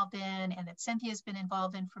involved in and that Cynthia's been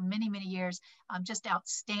involved in for many, many years, just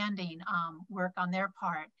outstanding work on their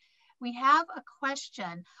part. We have a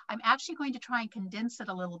question. I'm actually going to try and condense it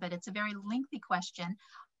a little bit. It's a very lengthy question,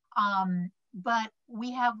 but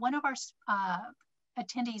we have one of our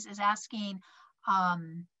attendees is asking,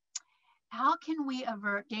 how can we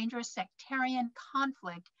avert dangerous sectarian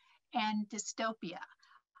conflict and dystopia?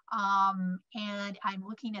 And I'm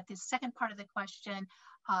looking at the second part of the question.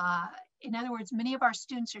 In other words, many of our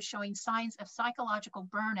students are showing signs of psychological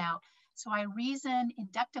burnout. So I reason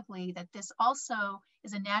inductively that this also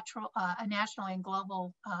is a national and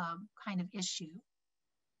global kind of issue.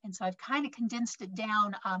 And so I've kind of condensed it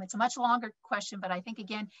down. It's a much longer question, but I think,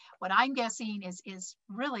 again, what I'm guessing is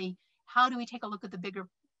really, how do we take a look at the bigger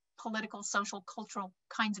political, social, cultural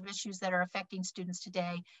kinds of issues that are affecting students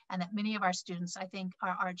today, and that many of our students, I think,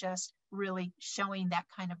 are just really showing that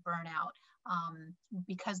kind of burnout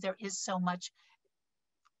because there is so much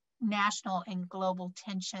national and global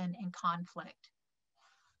tension and conflict.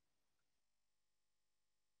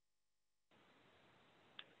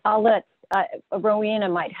 I'll let Rowena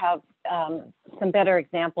might have some better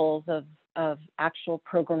examples of actual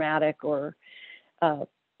programmatic or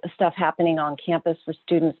stuff happening on campus for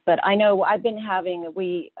students. But I know I've been having,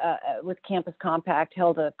 with Campus Compact,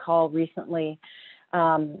 held a call recently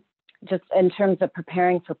just in terms of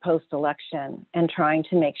preparing for post-election and trying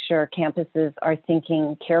to make sure campuses are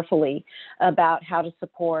thinking carefully about how to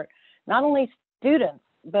support not only students,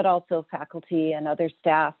 but also faculty and other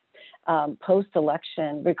staff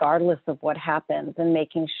post-election, regardless of what happens, and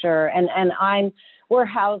making sure, and we're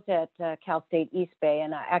housed at Cal State East Bay,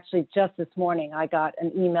 and actually just this morning I got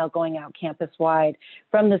an email going out campus-wide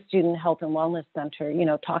from the Student Health and Wellness Center,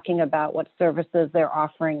 talking about what services they're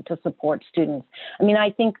offering to support students. I mean, I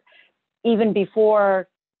think even before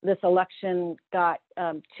this election got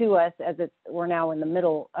to us, as we're now in the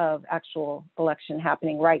middle of actual election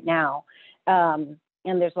happening right now,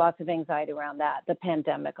 and there's lots of anxiety around that. The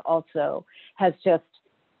pandemic also has just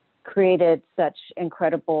created such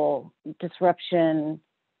incredible disruption,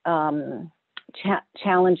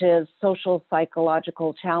 challenges, social,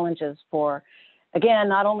 psychological challenges for, again,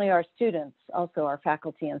 not only our students, also our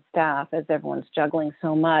faculty and staff, as everyone's juggling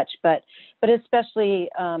so much, but especially,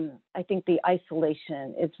 I think the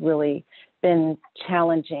isolation has really been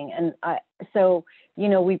challenging. And so,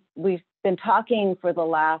 we've been talking for the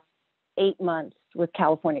last 8 months with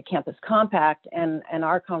California Campus Compact and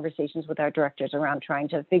our conversations with our directors around trying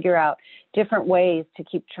to figure out different ways to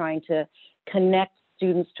keep trying to connect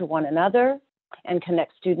students to one another and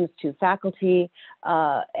connect students to faculty.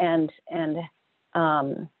 But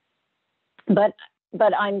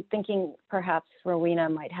I'm thinking perhaps Rowena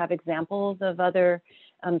might have examples of other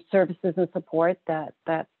services and support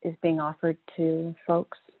that is being offered to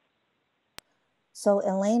folks. So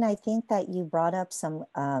Elaine, I think that you brought up some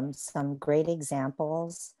great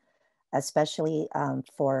examples, especially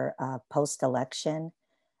for post-election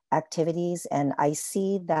activities. And I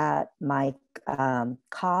see that my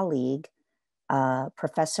colleague,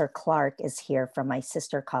 Professor Clark, is here from my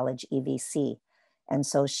sister college, EVC. And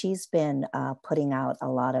so she's been putting out a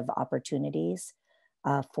lot of opportunities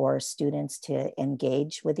for students to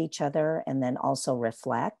engage with each other and then also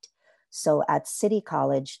reflect. So at City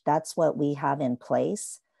College, that's what we have in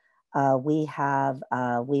place. We've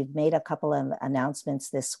made a couple of announcements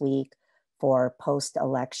this week for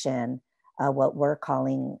post-election what we're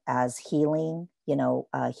calling as healing,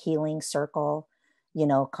 healing circle,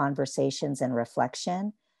 conversations and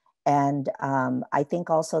reflection. And I think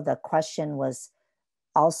also the question was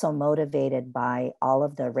also motivated by all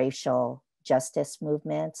of the racial justice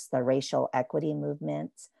movements, the racial equity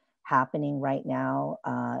movements happening right now,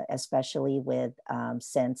 especially with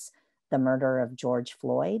since the murder of George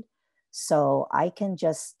Floyd. So I can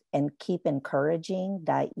just keep encouraging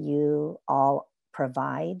that you all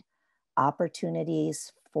provide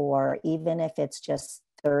opportunities for, even if it's just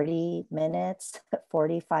 30 minutes,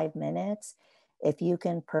 45 minutes, if you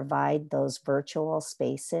can provide those virtual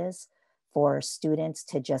spaces for students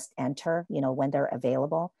to just enter, when they're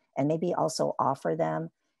available, and maybe also offer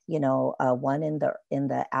them, one in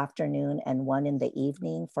the afternoon and one in the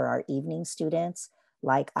evening for our evening students.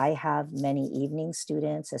 Like I have many evening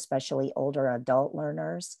students, especially older adult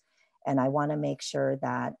learners, and I want to make sure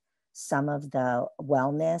that some of the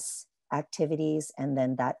wellness activities and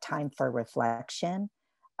then that time for reflection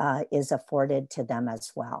is afforded to them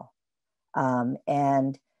as well. I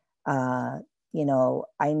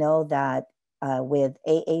know that with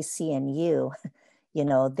AAC&U,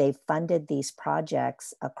 they've funded these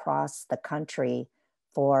projects across the country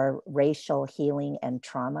for racial healing and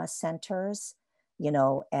trauma centers,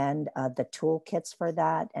 and the toolkits for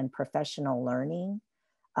that and professional learning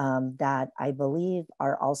that I believe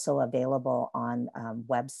are also available on the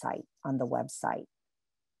website.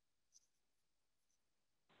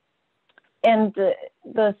 And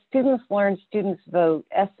the Students Learn, Students Vote,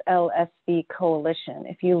 SLSV Coalition,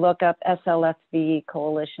 if you look up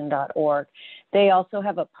slsvcoalition.org, they also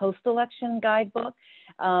have a post-election guidebook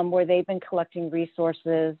where they've been collecting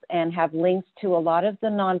resources and have links to a lot of the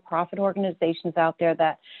nonprofit organizations out there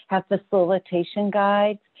that have facilitation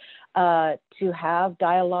guides to have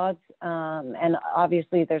dialogues. And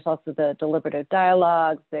obviously there's also the deliberative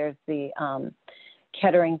dialogues. There's the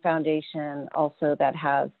Kettering Foundation also that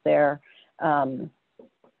has their, I'm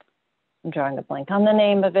drawing a blank on the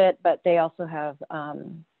name of it, but they also have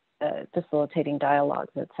facilitating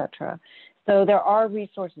dialogues, etc. So there are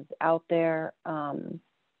resources out there to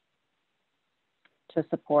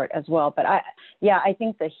support as well. But I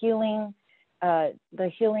think the healing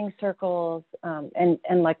circles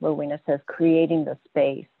and like Rowena says, creating the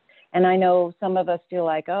space. And I know some of us feel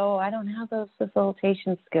like, oh, I don't have those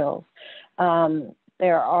facilitation skills.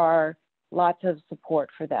 There are lots of support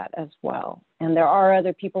for that as well. And there are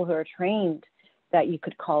other people who are trained that you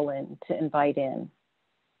could call in to invite in.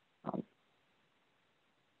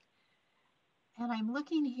 And I'm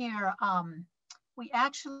looking here, we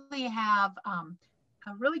actually have a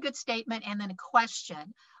really good statement and then a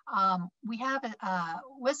question. We have,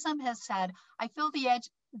 Wissam has said, I feel the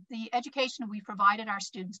education we provided our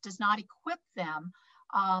students does not equip them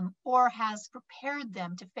or has prepared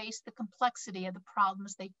them to face the complexity of the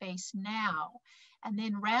problems they face now. And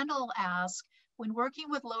then Randall asked, when working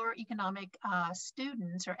with lower economic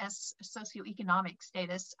students or socioeconomic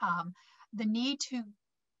status, the need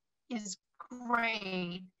is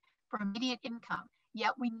great for immediate income,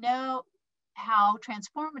 yet we know how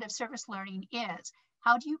transformative service learning is.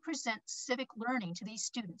 How do you present civic learning to these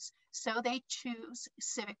students so they choose a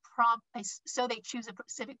civic problem based so they choose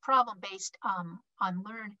civic problem based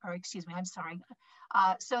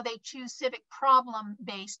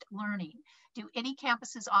learning? Do any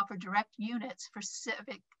campuses offer direct units for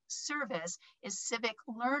civic service? Is civic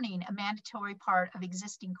learning a mandatory part of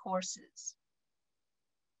existing courses?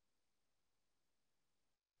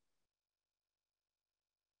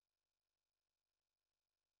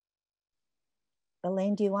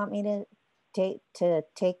 Elaine, do you want me to take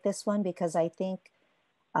this one? Because I think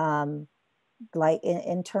like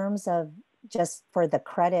in terms of just for the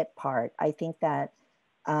credit part, I think that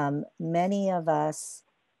many of us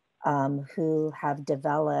who have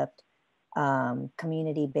developed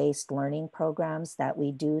community-based learning programs, that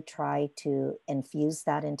we do try to infuse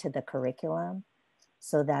that into the curriculum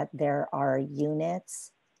so that there are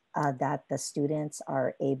units that the students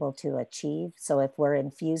are able to achieve. So if we're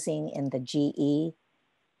infusing in the GE,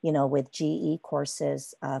 with GE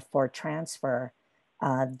courses for transfer,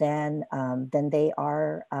 then they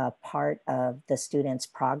are part of the student's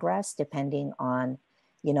progress, depending on,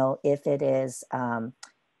 if it is,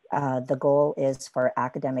 the goal is for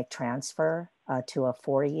academic transfer to a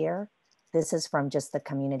 4-year. This is from just the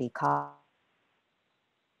community college.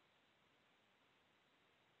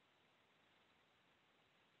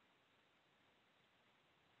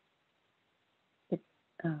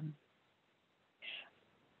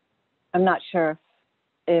 I'm not sure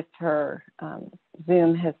if her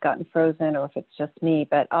Zoom has gotten frozen or if it's just me,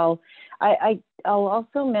 but I'll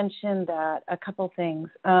also mention that a couple things.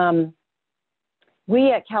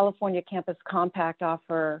 we at California Campus Compact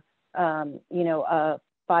offer, you know, a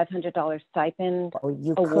 $500 stipend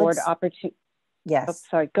award opportunity. Yes. Oh,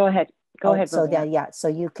 sorry, go ahead. Go ahead, So Rowena. yeah, so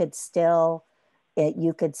you could still,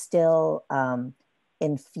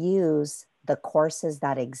 infuse the courses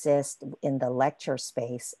that exist in the lecture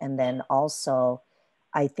space. And then also,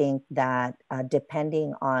 I think that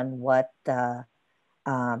depending on what the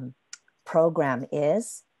program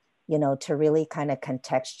is, you know, to really kind of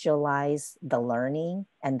contextualize the learning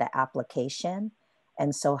and the application.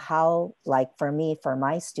 And so how, like for me, for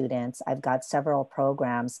my students, I've got several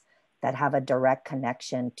programs that have a direct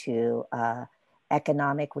connection to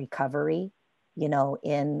economic recovery, you know,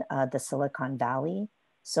 in the Silicon Valley.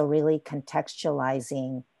 So really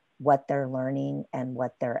contextualizing what they're learning and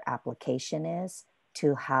what their application is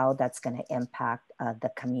to how that's going to impact the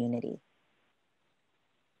community.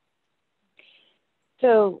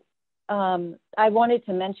 So I wanted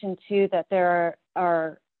to mention too that there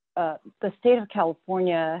are the state of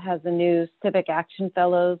California has a new Civic Action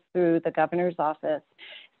Fellows through the governor's office.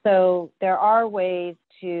 So there are ways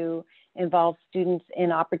to involve students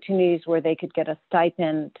in opportunities where they could get a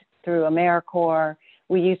stipend through AmeriCorps.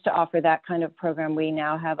 We used to offer that kind of program. We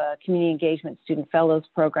now have a community engagement student fellows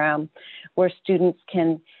program where students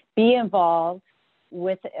can be involved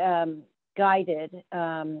with guided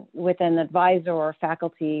with an advisor or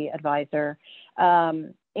faculty advisor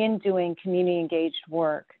in doing community engaged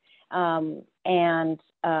work, and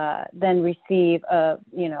then receive a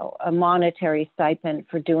monetary stipend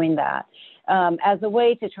for doing that, as a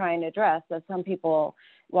way to try and address that some people,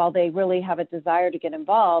 while they really have a desire to get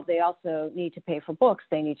involved, they also need to pay for books,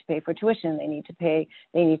 they need to pay for tuition, they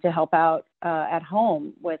need to help out at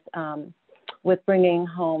home with bringing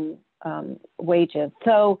home wages.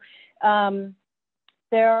 So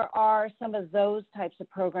there are some of those types of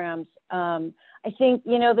programs. I think,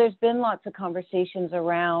 you know, there's been lots of conversations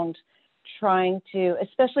around trying to,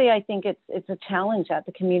 especially I think it's a challenge at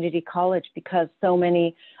the community college because so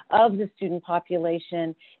many of the student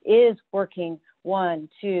population is working 1,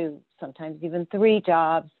 2, sometimes even 3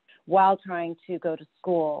 jobs while trying to go to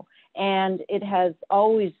school. And it has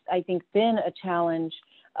always, I think, been a challenge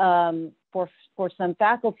for some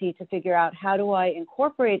faculty to figure out how do I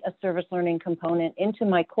incorporate a service learning component into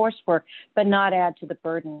my coursework, but not add to the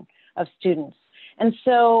burden of students. And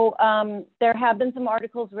so there have been some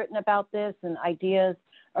articles written about this and ideas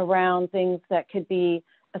around things that could be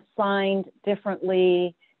assigned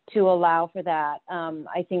differently to allow for that.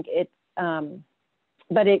 I think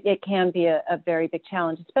but it can be a very big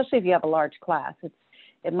challenge, especially if you have a large class.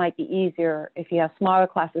 It might be easier if you have smaller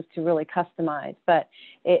classes to really customize, but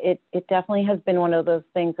it definitely has been one of those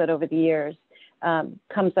things that over the years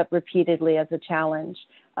comes up repeatedly as a challenge.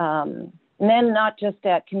 And then not just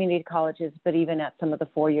at community colleges, but even at some of the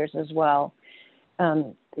 4 years as well.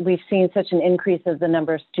 We've seen such an increase of the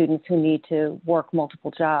number of students who need to work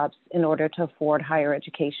multiple jobs in order to afford higher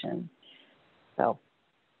education. So,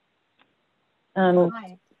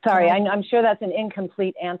 sorry, I'm sure that's an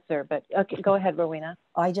incomplete answer, but okay, go ahead, Rowena.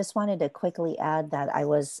 I just wanted to quickly add that I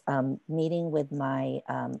was meeting with my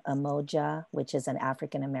AMOJA, which is an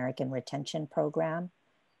African American retention program,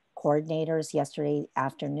 coordinators yesterday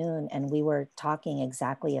afternoon, and we were talking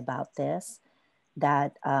exactly about this,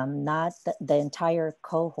 that not the entire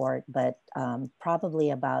cohort, but probably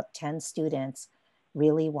about 10 students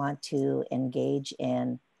really want to engage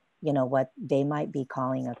in, you know, what they might be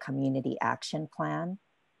calling a community action plan.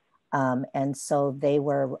 And so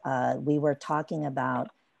we were talking about,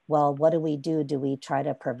 well, what do we do? Do we try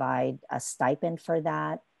to provide a stipend for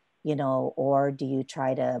that? You know, or do you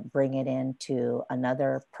try to bring it into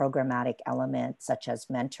another programmatic element such as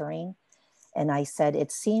mentoring? And I said,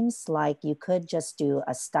 it seems like you could just do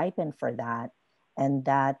a stipend for that, and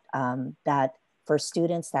that for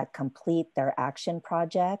students that complete their action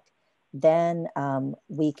project, then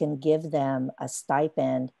we can give them a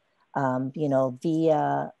stipend, you know,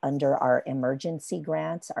 via under our emergency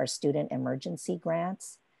grants, our student emergency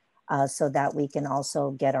grants, so that we can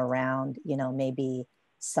also get around, you know, maybe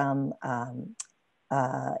some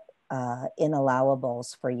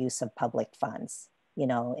inallowables for use of public funds, you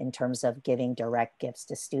know, in terms of giving direct gifts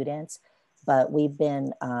to students. But we've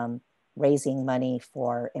been raising money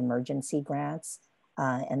for emergency grants,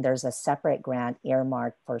 and there's a separate grant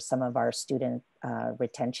earmarked for some of our student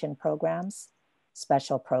retention programs,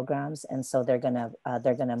 special programs, and so they're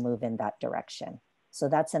gonna move in that direction. So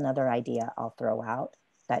that's another idea I'll throw out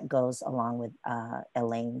that goes along with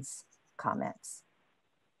Elaine's comments.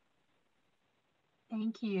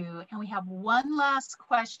 Thank you. And we have one last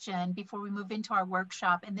question before we move into our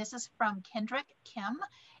workshop. And this is from Kendrick Kim.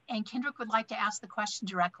 And Kendrick would like to ask the question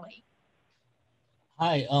directly.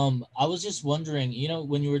 Hi, I was just wondering,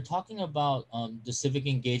 when you were talking about the civic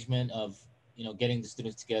engagement of, getting the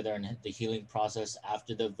students together and the healing process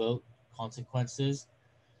after the vote consequences,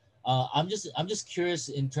 I'm just curious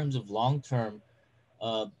in terms of long term,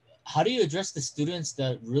 uh, how do you address the students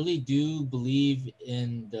that really do believe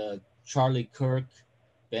in the Charlie Kirk,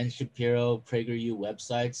 Ben Shapiro, PragerU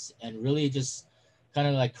websites, and really just kind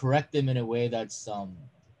of like correct them in a way that's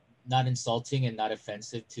not insulting and not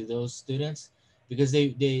offensive to those students? Because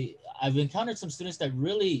I've encountered some students that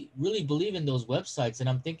really believe in those websites, and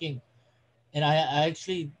I'm thinking, and I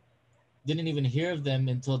actually didn't even hear of them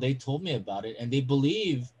until they told me about it, and they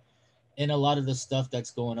believe in a lot of the stuff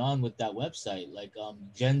that's going on with that website. Like,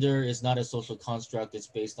 gender is not a social construct; it's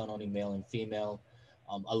based on only male and female.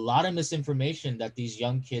 A lot of misinformation that these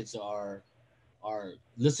young kids are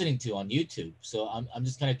listening to on YouTube. So I'm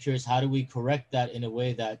just kind of curious, how do we correct that in a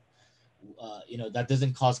way that that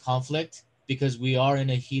doesn't cause conflict, because we are in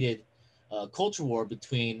a heated culture war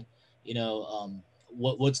between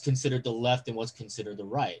what's considered the left and what's considered the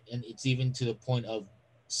right, and it's even to the point of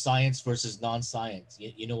science versus non-science.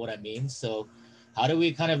 You know what I mean? So how do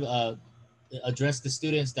we kind of address the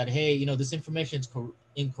students that, hey, this information is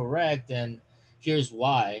incorrect, and here's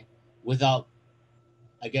why, without,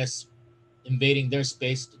 I guess, invading their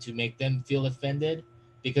space to make them feel offended?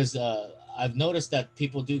 Because I've noticed that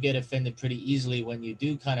people do get offended pretty easily when you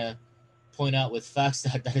do kind of point out with facts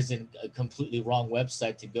that that isn't a completely wrong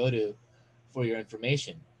website to go to for your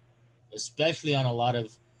information, especially on a lot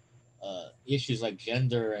of issues like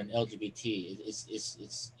gender and LGBT.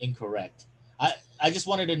 It's incorrect. I just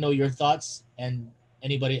wanted to know your thoughts, and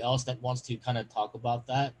anybody else that wants to kind of talk about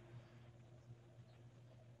that.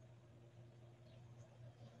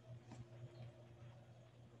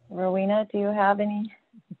 Rowena, do you have any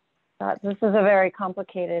thoughts? This is a very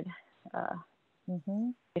complicated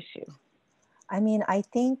issue. I mean, I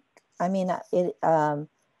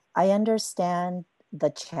understand the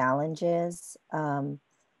challenges,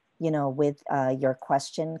 with your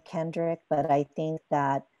question, Kendrick, but I think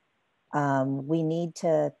that we need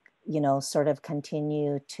to, sort of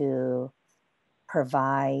continue to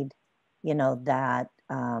provide, that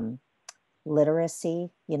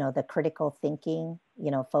literacy, the critical thinking,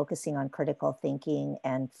 focusing on critical thinking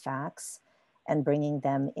and facts and bringing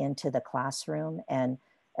them into the classroom, and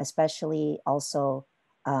especially also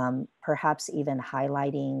perhaps even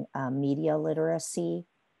highlighting media literacy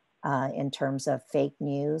in terms of fake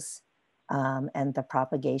news and the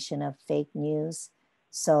propagation of fake news.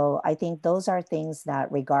 So I think those are things that,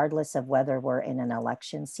 regardless of whether we're in an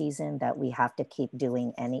election season, that we have to keep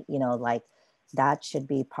doing like that should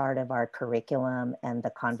be part of our curriculum and the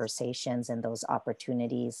conversations and those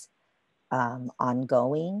opportunities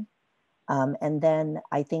ongoing. And then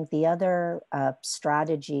I think the other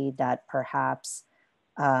strategy that perhaps,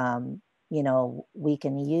 we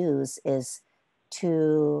can use is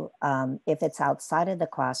to, if it's outside of the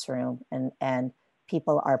classroom and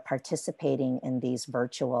people are participating in these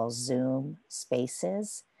virtual Zoom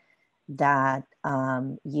spaces, that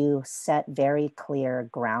you set very clear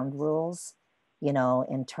ground rules,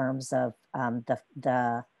 in terms of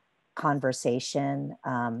the conversation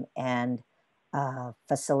and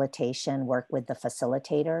facilitation, work with the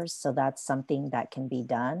facilitators. So that's something that can be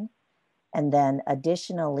done. And then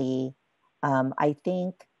additionally, I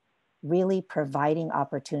think really providing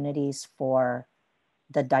opportunities for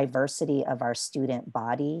the diversity of our student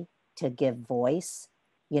body to give voice,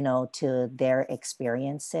 to their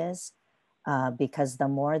experiences, because the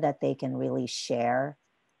more that they can really share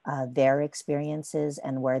their experiences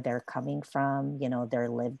and where they're coming from, their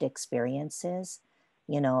lived experiences,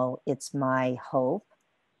 it's my hope,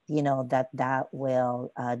 that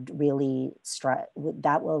will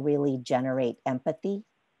that will really generate empathy,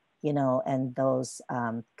 and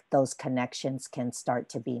those connections can start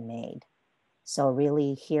to be made. So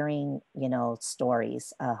really hearing,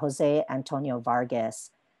 stories. Jose Antonio Vargas,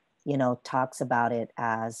 talks about it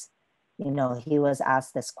as, he was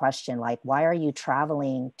asked this question, like, why are you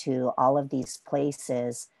traveling to all of these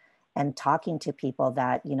places and talking to people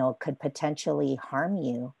that, could potentially harm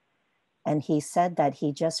you? And he said that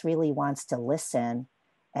he just really wants to listen,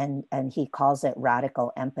 and he calls it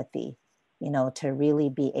radical empathy, to really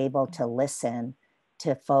be able to listen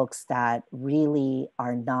to folks that really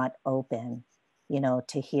are not open,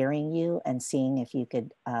 to hearing you and seeing if you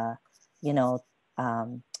could, you know,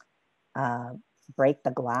 um, break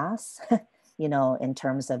the glass, in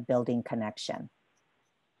terms of building connection.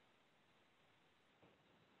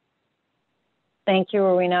 Thank you,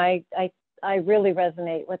 Rowena. I really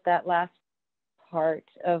resonate with that last part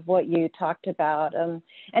of what you talked about. And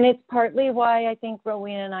it's partly why I think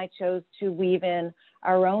Rowena and I chose to weave in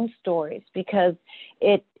our own stories, because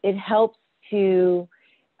it helps to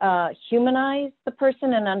humanize the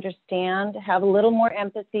person and understand, have a little more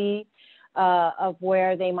empathy of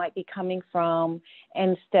where they might be coming from,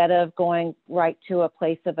 instead of going right to a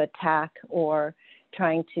place of attack or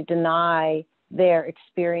trying to deny their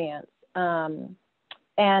experience.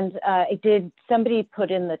 Somebody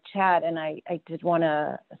put in the chat, and I did want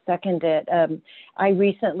to second it. I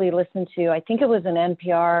recently listened to, I think it was an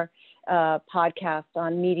NPR podcast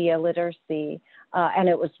on media literacy, and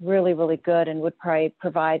it was really, really good, and would probably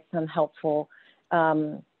provide some helpful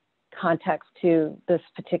context to this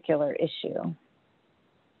particular issue.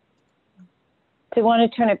 So I want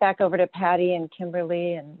to turn it back over to Patty and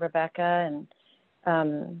Kimberly and Rebecca,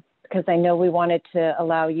 and because I know we wanted to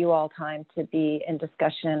allow you all time to be in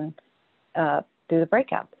discussion through the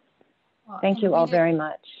breakout. Well, thank you all very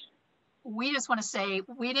much. We just want to say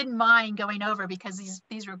we didn't mind going over, because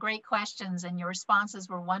these were great questions and your responses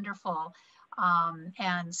were wonderful.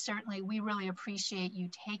 And certainly we really appreciate you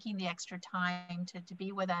taking the extra time to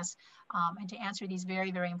be with us and to answer these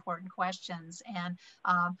very, very important questions. And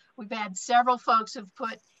we've had several folks who've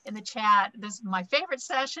put in the chat, this is my favorite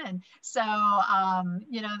session. So,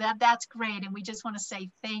 you know, that's great. And we just want to say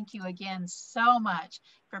thank you again so much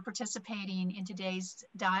for participating in today's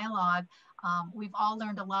dialogue. We've all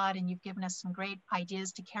learned a lot, and you've given us some great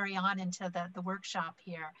ideas to carry on into the workshop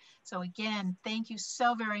here. So again, thank you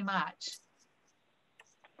so very much.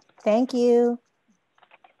 Thank you.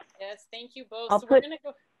 Yes, thank you both. So we're going to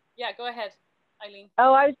go. Yeah, go ahead, Eileen.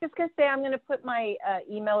 Oh, I was just going to say, I'm going to put my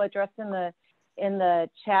email address in the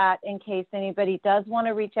chat in case anybody does want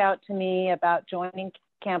to reach out to me about joining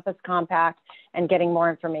Campus Compact and getting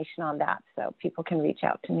more information on that. So people can reach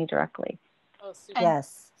out to me directly. Oh, super.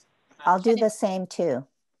 Yes, I'll do the same too.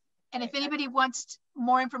 And if anybody wants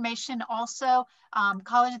more information also,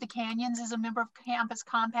 College of the Canyons is a member of Campus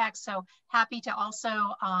Compact, so happy to also,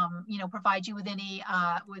 you know, provide you with any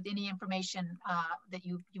information that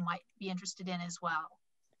you might be interested in as well.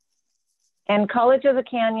 And College of the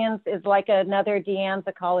Canyons is like another De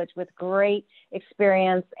Anza college with great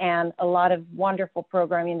experience and a lot of wonderful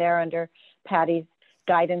programming there under Patty's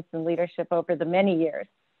guidance and leadership over the many years.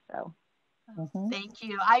 So. Thank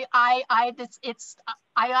you. I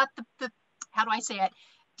got the how do I say it?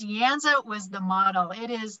 De Anza was the model. It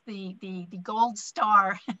is the gold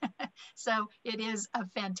star. So it is a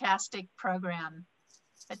fantastic program.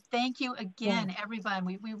 But thank you again, everyone.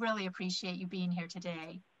 We really appreciate you being here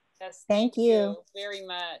today. Yes, thank you very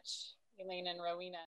much, Elaine and Rowena.